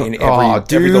 Like in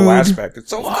every little aspect.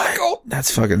 It's so fucking cool.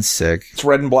 That's fucking sick. It's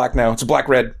red and black now. It's black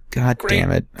red. God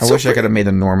damn it. I wish I could have made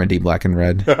the Normandy black and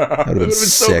red. That would have been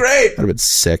sick. So great. That would have been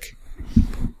sick.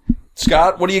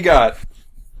 Scott, what do you got?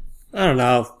 I don't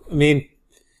know. I mean,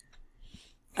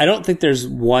 I don't think there's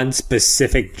one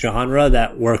specific genre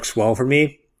that works well for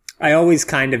me. I always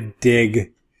kind of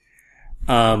dig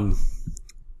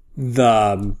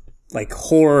the like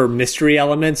horror mystery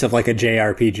elements of like a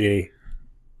JRPG,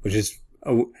 which is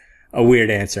a weird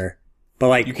answer. But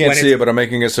like, you can't see it, but I'm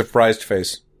making a surprised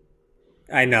face.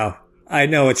 I know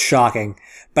it's shocking,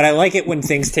 but I like it when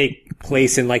things take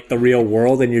place in like the real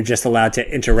world and you're just allowed to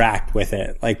interact with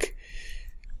it. Like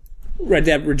Red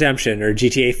Dead Redemption or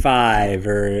GTA 5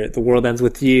 or The World Ends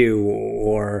With You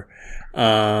or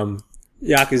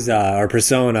Yakuza or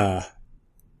Persona.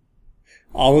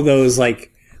 All of those, like,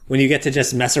 when you get to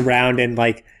just mess around in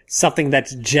like something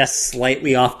that's just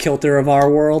slightly off kilter of our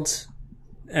world,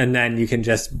 and then you can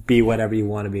just be whatever you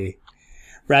want to be,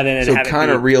 rather than so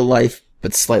kind of real life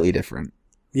but slightly different.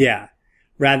 Yeah,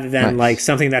 rather than like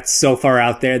something that's so far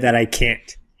out there that I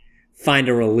can't find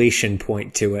a relation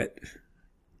point to it.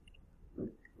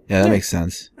 Yeah, that makes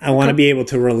sense. I want to be able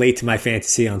to relate to my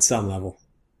fantasy on some level.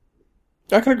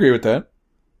 I can agree with that.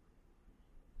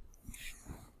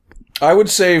 I would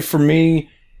say for me,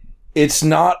 it's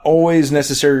not always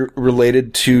necessarily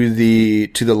related to the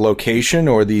location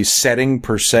or the setting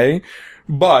per se,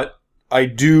 but I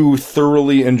do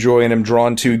thoroughly enjoy and am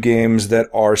drawn to games that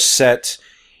are set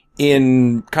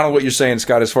in kind of what you're saying,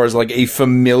 Scott, as far as like a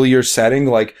familiar setting.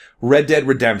 Like Red Dead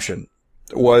Redemption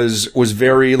was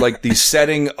very like the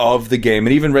setting of the game,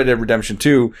 and even Red Dead Redemption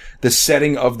 2, the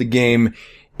setting of the game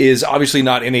is obviously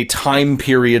not in a time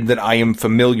period that I am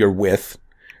familiar with.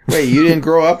 Wait, you didn't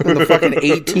grow up in the fucking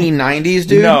 1890s,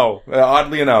 dude? No,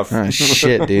 oddly enough. Oh,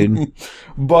 shit, dude.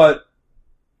 But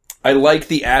I like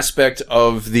the aspect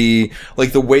of the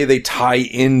way they tie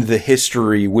in the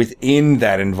history within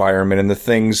that environment and the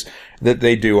things that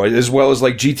they do, as well as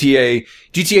like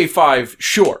GTA 5,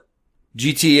 sure.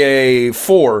 GTA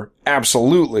 4,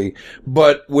 absolutely.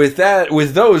 But with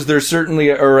those, they're certainly,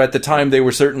 or at the time, they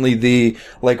were certainly the,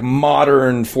 like,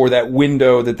 modern for that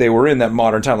window that they were in, that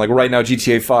modern time. Like, right now,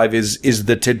 GTA 5 is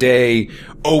the today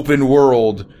open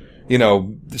world, you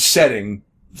know, setting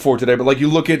for today. But, like, you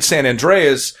look at San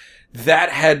Andreas, that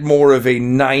had more of a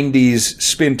 90s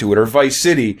spin to it, or Vice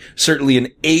City, certainly an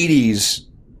 80s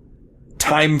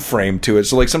time frame to it.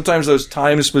 So, like, sometimes those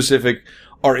time-specific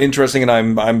are interesting and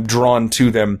I'm drawn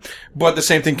to them. But the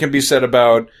same thing can be said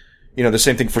about, you know, the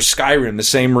same thing for Skyrim,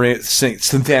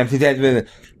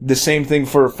 the same thing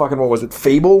for fucking, what was it,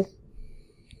 Fable?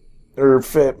 Or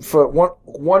for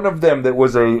one of them there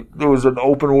was an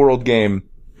open world game.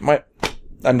 I might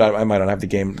not have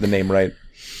the name right.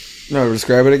 No,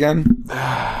 describe it again.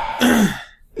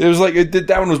 It was like,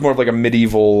 that one was more of like a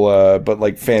medieval, but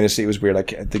like fantasy. It was weird.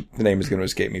 The name is going to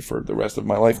escape me for the rest of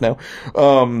my life now.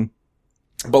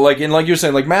 But like you were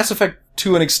saying, like Mass Effect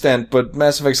to an extent, but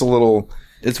Mass Effect's a little,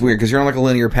 it's weird because you're on like a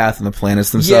linear path in the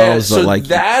planets themselves. Yeah, so but like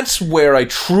that's where I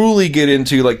truly get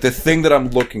into like the thing that I'm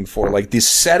looking for. Like the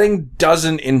setting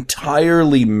doesn't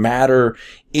entirely matter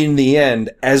in the end,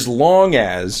 as long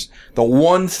as the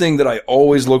one thing that I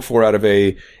always look for out of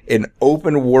an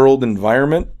open world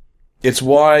environment. It's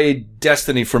why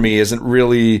Destiny for me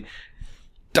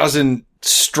doesn't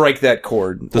strike that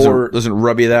chord. Doesn't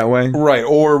rub you that way? Right.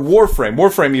 Or Warframe.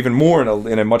 Warframe even more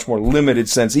in a much more limited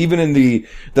sense. Even in the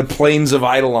plains of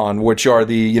Eidolon, which are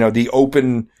the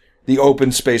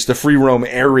open space, the free roam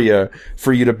area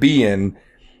for you to be in.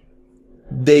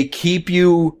 They keep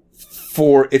you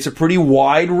it's a pretty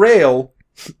wide rail,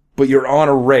 but you're on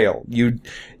a rail.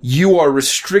 You are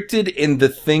restricted in the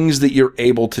things that you're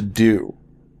able to do.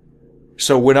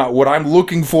 So what I'm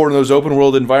looking for in those open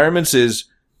world environments is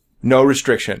no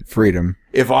restriction. Freedom.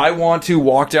 If I want to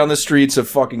walk down the streets of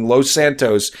fucking Los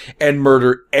Santos and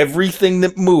murder everything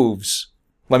that moves,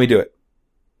 let me do it.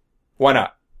 Why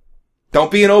not? Don't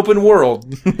be an open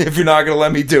world if you're not going to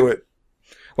let me do it.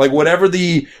 Like, whatever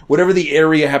the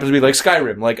area happens to be, like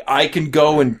Skyrim, like, I can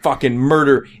go and fucking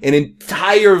murder an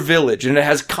entire village, and it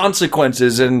has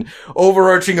consequences and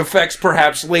overarching effects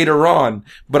perhaps later on,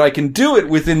 but I can do it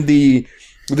within the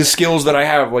skills that I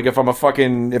have. Like, if I'm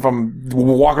walking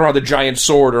around with a giant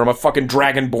sword, or I'm a fucking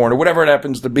dragonborn, or whatever it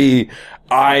happens to be,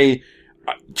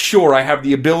 sure, I have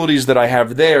the abilities that I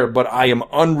have there, but I am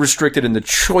unrestricted in the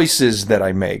choices that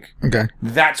I make. Okay.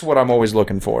 That's what I'm always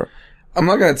looking for. I'm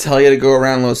not going to tell you to go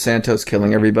around Los Santos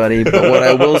killing everybody, but what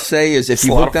I will say is if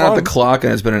you look down at the clock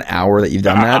and it's been an hour that you've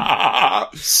done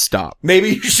that, stop.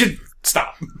 Maybe you should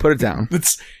stop. Put it down.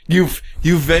 You've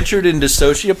ventured into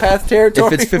sociopath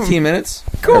territory. If it's 15 minutes,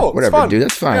 cool. Whatever, dude.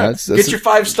 That's fine. Yeah. That's Get your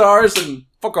 5 stars and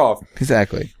fuck off.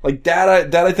 Exactly. Like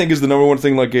that I think is the number one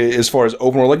thing, like, as far as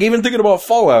open world. Like, even thinking about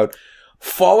Fallout,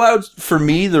 for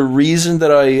me, the reason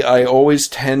that I always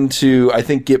tend to, I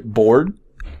think, get bored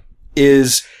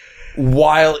is,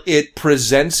 while it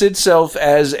presents itself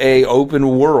as a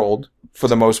open world for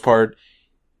the most part,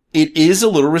 it is a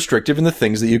little restrictive in the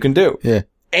things that you can do. Yeah.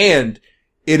 And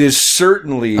it is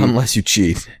certainly... Unless you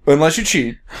cheat.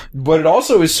 But it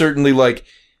also is certainly, like,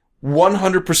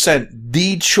 100%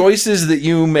 the choices that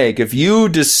you make. If you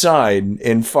decide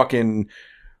in fucking...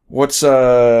 What's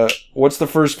the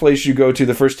first place you go to,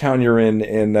 the first town you're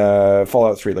in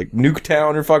Fallout 3? Like,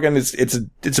 Nuketown or fucking...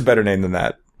 It's a better name than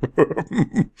that.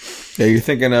 Yeah, you're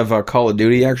thinking of Call of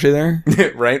Duty actually there?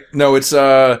 Right? No, there's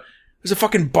a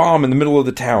fucking bomb in the middle of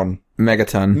the town.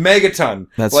 Megaton.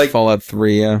 That's like, Fallout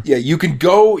 3, yeah. Yeah, you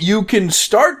can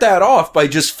start that off by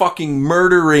just fucking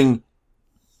murdering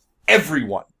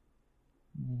everyone.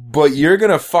 But you're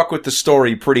gonna fuck with the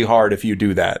story pretty hard if you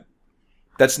do that.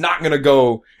 It's not gonna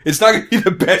be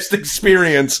the best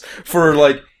experience for,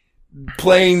 like,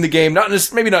 playing the game,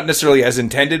 maybe not necessarily as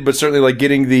intended, but certainly, like,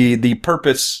 getting the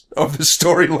purpose of the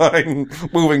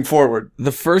storyline moving forward.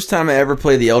 The first time I ever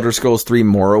played the Elder Scrolls 3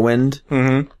 Morrowind,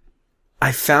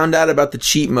 I found out about the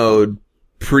cheat mode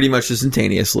pretty much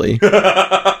instantaneously.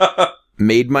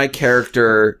 Made my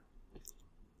character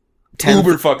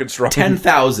uber fucking strong.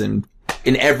 10,000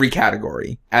 in every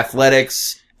category.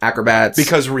 Athletics, acrobats,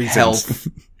 because reasons. Health,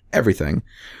 everything.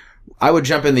 I would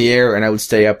jump in the air and I would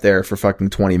stay up there for fucking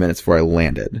 20 minutes before I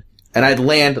landed. And I'd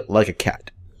land like a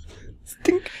cat.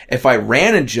 If I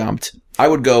ran and jumped, I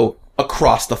would go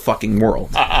across the fucking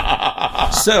world.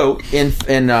 So, in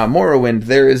Morrowind,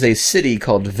 there is a city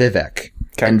called Vivec.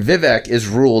 Okay. And Vivec is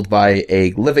ruled by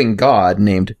a living god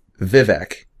named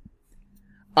Vivec.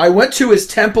 I went to his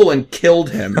temple and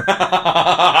killed him.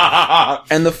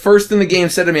 And the first thing the game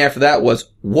said to me after that was,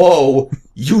 whoa,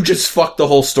 you just fucked the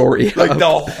whole story up. Like,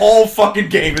 the whole fucking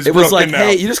game is broken. It was like, now.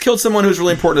 Hey, you just killed someone who's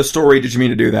really important to the story. Did you mean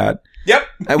to do that? Yep.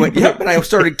 I went, yep, and I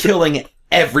started killing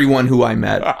everyone who I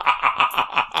met.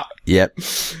 Yep.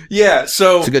 Yeah,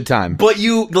 so... It's a good time. But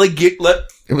you, like, It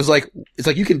was like, it's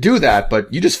like, you can do that,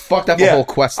 but you just fucked up the whole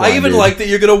quest line, I even like that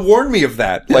you're gonna warn me of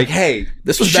that. Like, hey,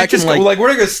 this was back in, like, we're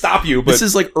not gonna stop you, but... This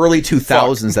is, like, early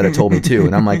 2000s that it told me, too,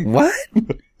 and I'm like, what?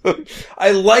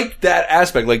 I like that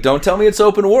aspect. Like, don't tell me it's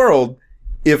open world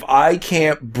if I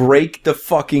can't break the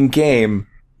fucking game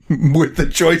with the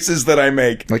choices that I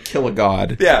make. Like, kill a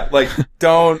god. Yeah,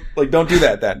 don't do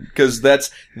that then, because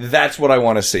that's what I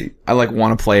want to see. I, like,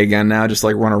 want to play again now, just,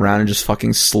 like, run around and just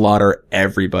fucking slaughter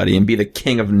everybody and be the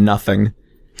king of nothing.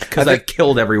 Because I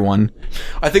killed everyone.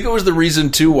 I think it was the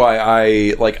reason, too, why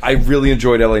I really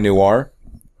enjoyed L.A. Noire.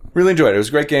 Really enjoyed it. It was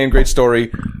a great game, great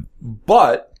story.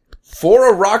 But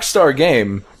for a Rockstar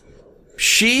game,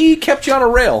 she kept you on a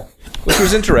rail, which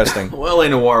was interesting. Well, L.A.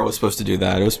 Noire was supposed to do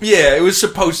that. It was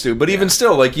supposed to, but even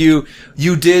still, like, you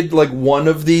did, like, one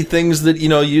of the things that,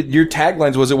 your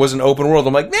taglines was it wasn't open world.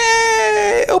 I'm like,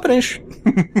 open-ish.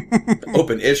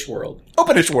 Open-ish world.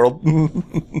 Open-ish world.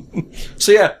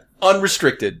 So yeah,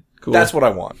 unrestricted. Cool. That's what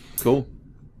I want. Cool.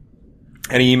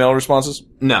 Any email responses?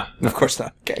 No. Of course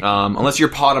not. Okay. Unless you're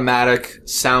Podomatic,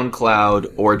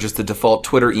 SoundCloud, or just the default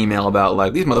Twitter email about,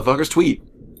 like, these motherfuckers tweet.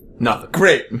 Nothing.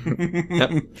 Great.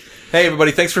 Yep. Hey,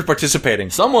 everybody. Thanks for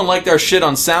participating. Someone liked our shit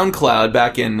on SoundCloud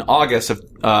back in August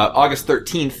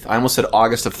 13th. I almost said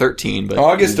August of 13, but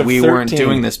we weren't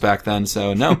doing this back then,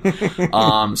 so no.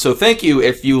 So thank you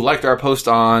if you liked our post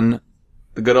on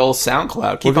the good old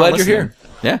SoundCloud. We're glad you're here.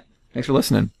 Yeah. Thanks for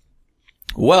listening.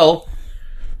 Well,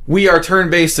 we are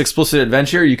Turn-Based Explicit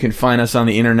Adventure. You can find us on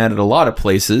the internet at a lot of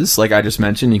places. Like I just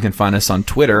mentioned, you can find us on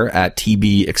Twitter at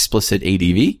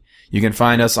TBExplicitADV. You can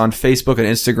find us on Facebook and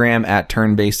Instagram at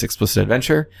Turn-Based Explicit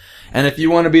Adventure. And if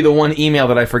you want to be the one email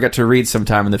that I forget to read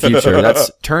sometime in the future, that's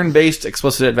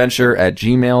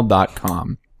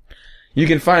turnbasedexplicitadventure@gmail.com. You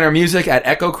can find our music at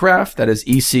Echocraft. That is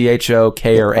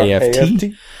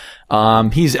ECHOKRAFT.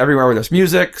 He's everywhere with his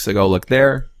music, so go look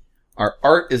there. Our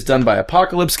art is done by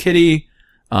Apocalypse Kitty.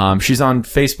 She's on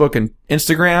Facebook and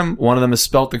Instagram. One of them is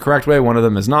spelt the correct way. One of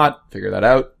them is not. Figure that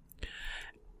out.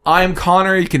 I'm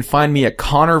Connor. You can find me at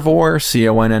Connorvor,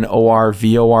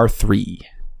 CONNORVOR3,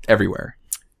 everywhere.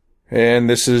 And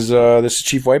this is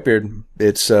Chief Whitebeard.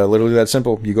 It's literally that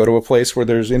simple. You go to a place where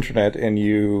there's internet and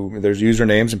there's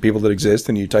usernames and people that exist,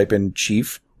 and you type in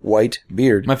Chief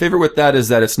Whitebeard. My favorite with that is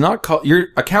that it's not called, your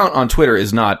account on Twitter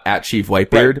is not at Chief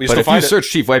Whitebeard, right, but if you search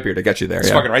Chief Whitebeard, it gets you there.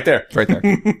 It's fucking right there. It's right there.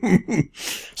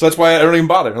 So that's why I don't even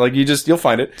bother. Like, you'll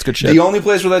find it. It's good shit. The only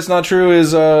place where that's not true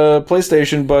is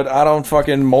PlayStation, but I don't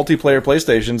fucking multiplayer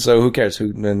PlayStation, so who cares?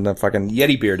 And the fucking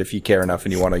Yeti Beard if you care enough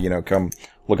and you want to, come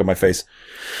look at my face.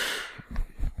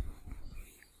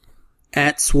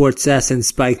 At Swartz S and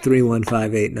Spike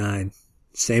 31589.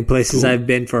 Same places I've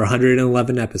been for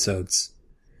 111 episodes.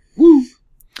 Woo!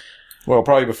 Well,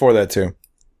 probably before that too.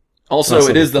 Also,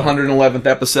 it is the 111th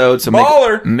episode, so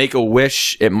make a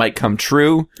wish. It might come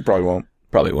true. It probably won't.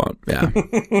 Probably won't. Yeah.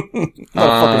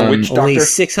 Fucking witch doctor. Only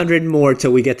 600 more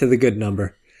till we get to the good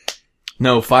number.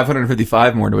 No,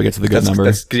 555 more till we get to the good number.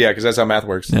 Because that's how math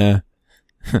works. Yeah.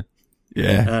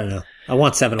 Yeah. I don't know. I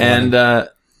want 711.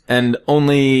 And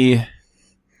only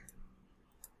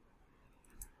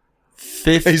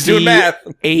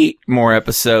 58 more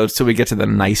episodes till we get to the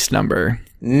nice number.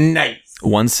 Nice.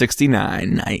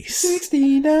 169. Nice.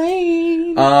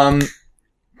 69. But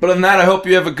other than that, I hope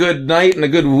you have a good night and a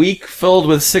good week filled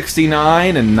with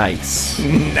 69 and nice.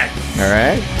 Nice. All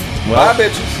right. Well, bye,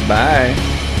 bitches. Bye.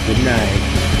 Good night.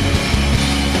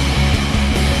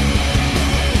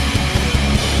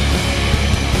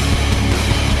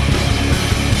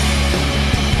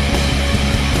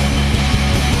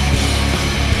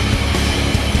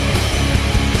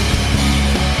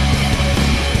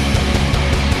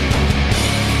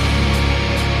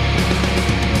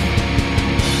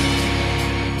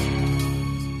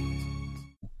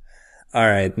 All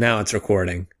right, now it's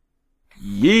recording.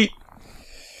 Yeet.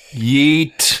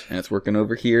 Yeet. And it's working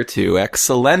over here too.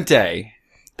 Excelente.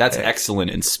 That's excellent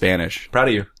in Spanish. Proud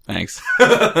of you. Thanks.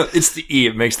 It's the E.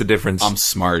 It makes the difference. I'm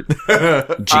smart.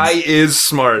 I is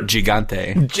smart.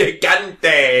 Gigante.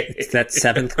 Gigante. It's that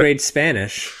 7th grade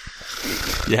Spanish.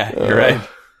 Yeah, you're right.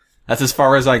 That's as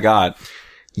far as I got.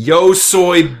 Yo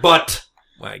soy butt.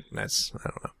 Like, that's, I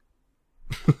don't know.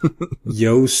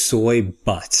 Yo soy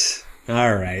butt.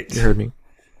 All right. You heard me.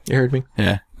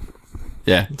 Yeah.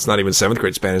 Yeah. It's not even 7th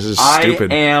grade Spanish. This is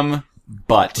stupid. I am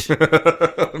butt.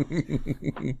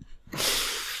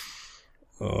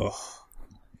 Oh.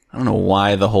 I don't know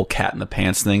why the whole cat in the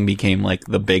pants thing became like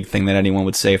the big thing that anyone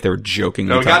would say if they were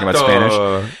jokingly talking about Spanish.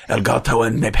 El gato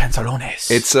en mis pantalones.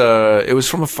 It was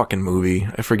from a fucking movie.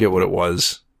 I forget what it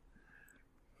was.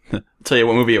 I'll tell you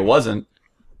what movie it wasn't.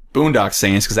 Boondock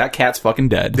Saints, because that cat's fucking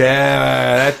dead.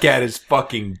 That cat is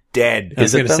fucking dead. I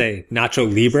was going to say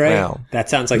Nacho Libre. Well, that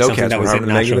sounds like something that was in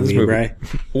Nacho Libre.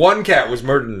 One cat was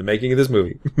murdered in the making of this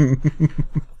movie. I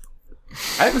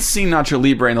haven't seen Nacho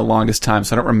Libre in the longest time,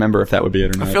 so I don't remember if that would be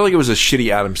it or not. I feel like it was a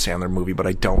shitty Adam Sandler movie, but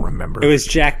I don't remember. It was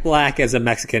Jack Black as a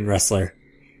Mexican wrestler.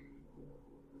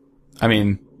 I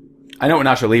mean, I know what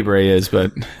Nacho Libre is,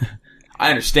 but I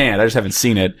understand. I just haven't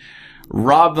seen it.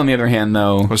 Rob, on the other hand,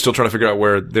 though... I'm still trying to figure out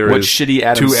where there what is... What shitty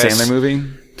Adam Sandler movie?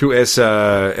 Tu es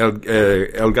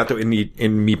El Gato en mi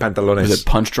pantalones. Is it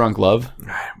Punch Drunk Love?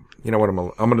 You know what?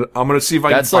 I'm gonna see if I can find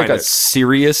it. That's like a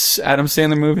serious Adam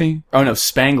Sandler movie? Oh, no.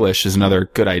 Spanglish is another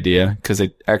good idea, because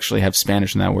they actually have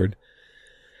Spanish in that word.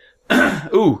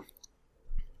 Ooh.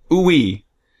 Ooh-wee.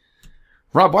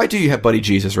 Rob, why do you have Buddy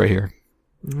Jesus right here?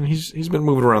 He's been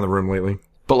moving around the room lately.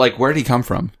 But, like, where did he come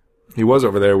from? He was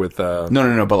over there with,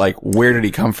 No, but like, where did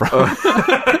he come from? No.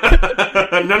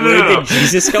 Where did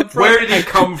Jesus come from? Where did he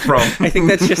come from? I think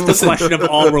that's just a question of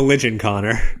all religion,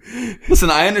 Connor. Listen,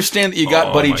 I understand that you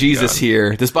got Buddy Jesus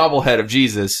here, this bobblehead of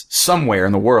Jesus, somewhere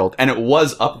in the world, and it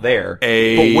was up there.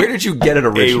 But where did you get it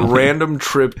originally? A random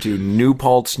trip to New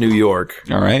Paltz, New York.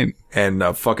 All right. And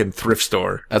a fucking thrift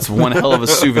store. That's one hell of a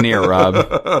souvenir, Rob.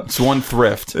 It's one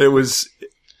thrift. It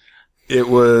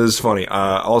was funny.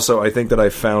 Also, I think that I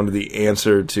found the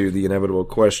answer to the inevitable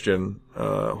question.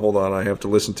 Hold on, I have to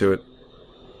listen to it.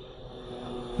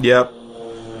 Yep.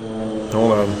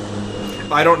 Hold on.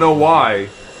 I don't know why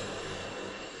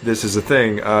this is a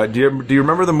thing. Do you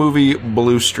remember the movie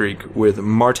Blue Streak with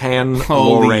Martin Lawrence?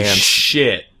 Holy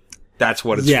shit. That's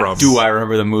what it's from. Do I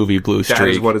remember the movie Blue Streak? That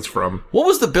is what it's from. What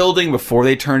was the building before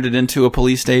they turned it into a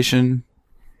police station?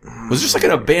 Was it just like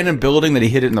an abandoned building that he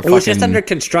hid it in the fucking... It was just under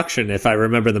construction, if I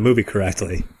remember the movie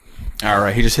correctly. All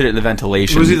right, he just hit it in the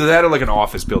ventilation. It was either that or like an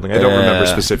office building. I don't remember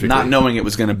specifically. Not knowing it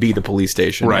was going to be the police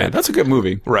station. Right. Yeah, that's a good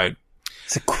movie. Right.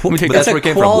 It's a that's where it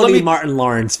came from. quality Martin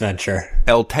Lawrence venture.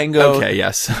 El Tango. Okay,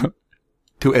 yes.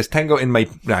 To es tengo en mi...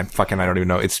 I don't even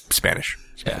know. It's Spanish.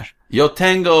 Yeah. Yo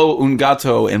tengo un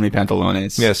gato en mis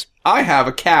pantalones. Yes. I have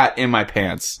a cat in my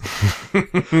pants.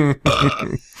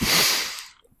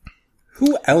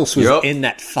 Who else was in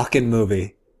that fucking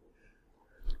movie?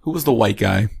 Who was the white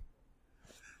guy?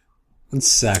 One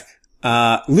sec.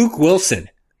 Luke Wilson.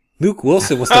 Luke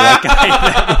Wilson was the white guy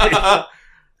in that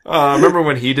movie. Remember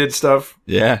when he did stuff?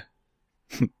 Yeah.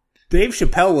 Dave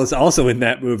Chappelle was also in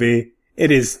that movie.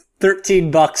 It is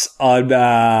 $13 on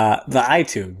the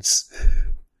iTunes.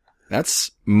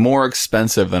 That's more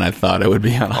expensive than I thought it would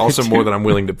be on Also iTunes. more than I'm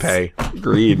willing to pay.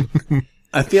 Agreed.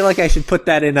 I feel like I should put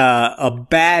that in a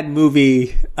bad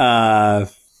movie, or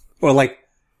like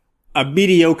a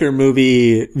mediocre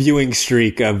movie viewing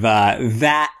streak of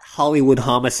that, Hollywood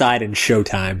Homicide, and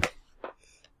Showtime.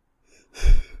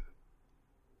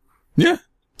 Yeah.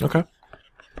 Okay.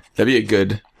 That'd be a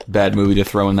good bad movie to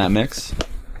throw in that mix.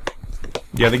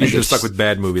 Yeah, I think you should have stuck with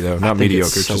bad movie though, not mediocre,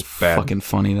 It's so just bad. fucking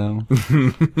funny though.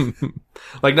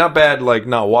 Like not bad, like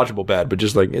not watchable bad, but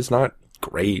just like it's not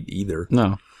great either.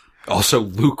 No. Also,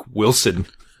 Luke Wilson.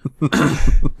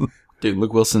 Dude,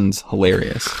 Luke Wilson's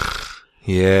hilarious.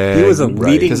 Yeah, He was a right.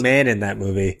 leading man in that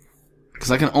movie.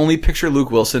 Because I can only picture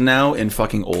Luke Wilson now in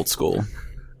fucking Old School.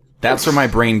 That's where my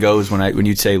brain goes when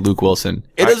you say Luke Wilson.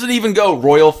 It doesn't even go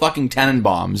Royal fucking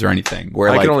Tenenbaums or anything. Where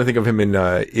I like, can only think of him in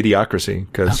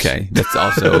Idiocracy. Cause, okay, that's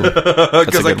also because I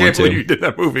good one, can't too. believe you did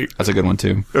that movie. That's a good one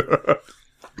too.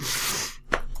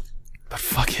 But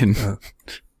fucking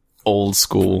Old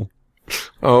School.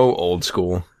 Oh, Old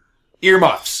School.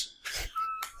 Earmuffs.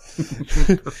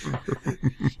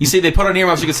 You see, they put on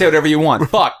earmuffs. You can say whatever you want.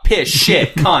 Fuck, piss,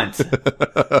 shit, cunt.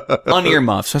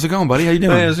 Unearmuffs. How's it going, buddy? How you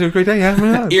doing? It was a great day.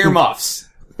 Earmuffs.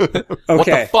 Okay. What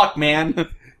the fuck, man?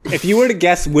 If you were to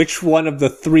guess which one of the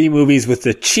three movies was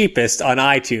the cheapest on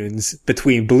iTunes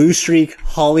between Blue Streak,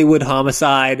 Hollywood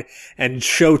Homicide, and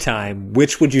Showtime,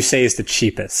 which would you say is the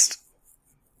cheapest?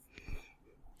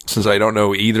 Since I don't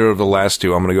know either of the last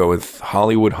two, I'm going to go with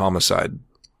Hollywood Homicide.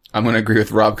 I'm going to agree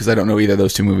with Rob because I don't know either of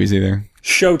those two movies either.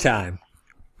 Showtime.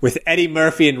 With Eddie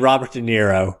Murphy and Robert De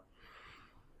Niro.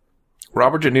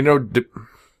 Robert De Niro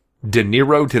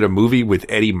did a movie with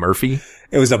Eddie Murphy?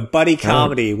 It was a buddy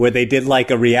comedy where they did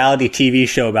like a reality TV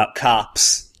show about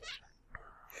cops.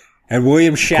 And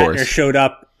William Shatner course. showed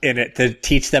up in it to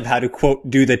teach them how to, quote,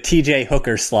 do the TJ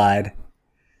Hooker slide.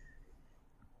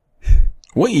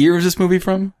 What year is this movie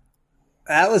from?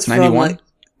 That was from 91? like...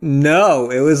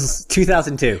 No, it was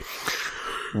 2002.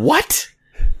 What?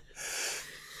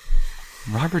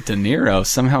 Robert De Niro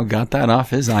somehow got that off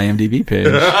his IMDb page.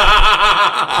 Yeah,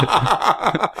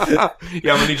 I'm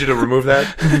going to need you to remove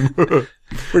that.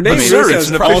 Renee Sir,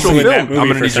 Russo's it's an also official in that film. movie I'm going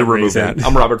to for need you to some remove reason. that.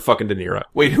 I'm Robert fucking De Niro.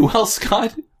 Wait, who else,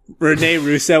 Scott? Renee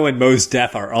Russo and Mos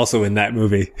Def are also in that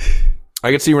movie.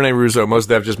 I could see Rene Russo. Mos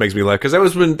Def just makes me laugh because that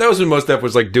was when Mos Def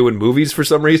was like doing movies for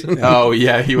some reason. Oh,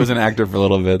 yeah, he was an actor for a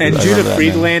little bit. And I Judah remember that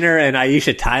name. Friedlander and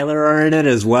Aisha Tyler are in it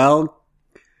as well.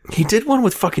 He did one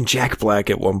with fucking Jack Black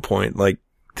at one point, like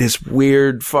this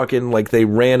weird fucking like they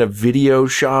ran a video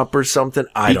shop or something.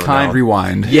 I Be don't Kind, know.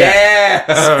 Rewind. Yeah,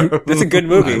 That's a good I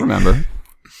movie. remember.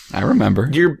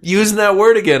 you're using that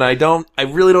word again. I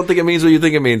really don't think it means what you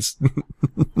think it means.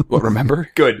 What,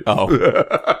 remember? Good. Oh.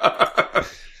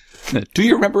 Do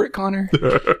you remember it, Connor?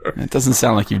 It doesn't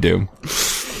sound like you do.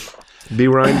 Be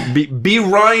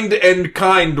rind and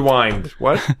kind wind.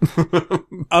 What?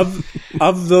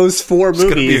 Of those four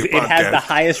gonna be movies, a it had podcast. the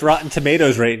highest Rotten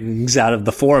Tomatoes ratings out of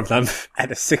the four of them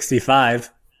at a 65.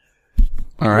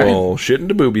 All right. Well, shit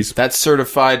into boobies. That's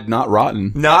certified not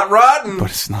rotten, Not rotten. but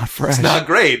it's not fresh. It's not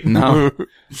great. No.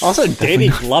 Also, Danny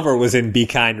Glover was in Be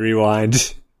Kind, Rewind.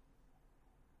 Is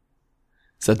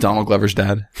that Donald Glover's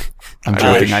dad? I'm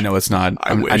joking. wish. I know it's not.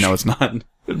 I wish. know it's not.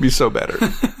 It'd be so better.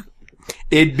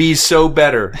 It'd be so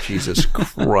better. Jesus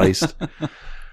Christ.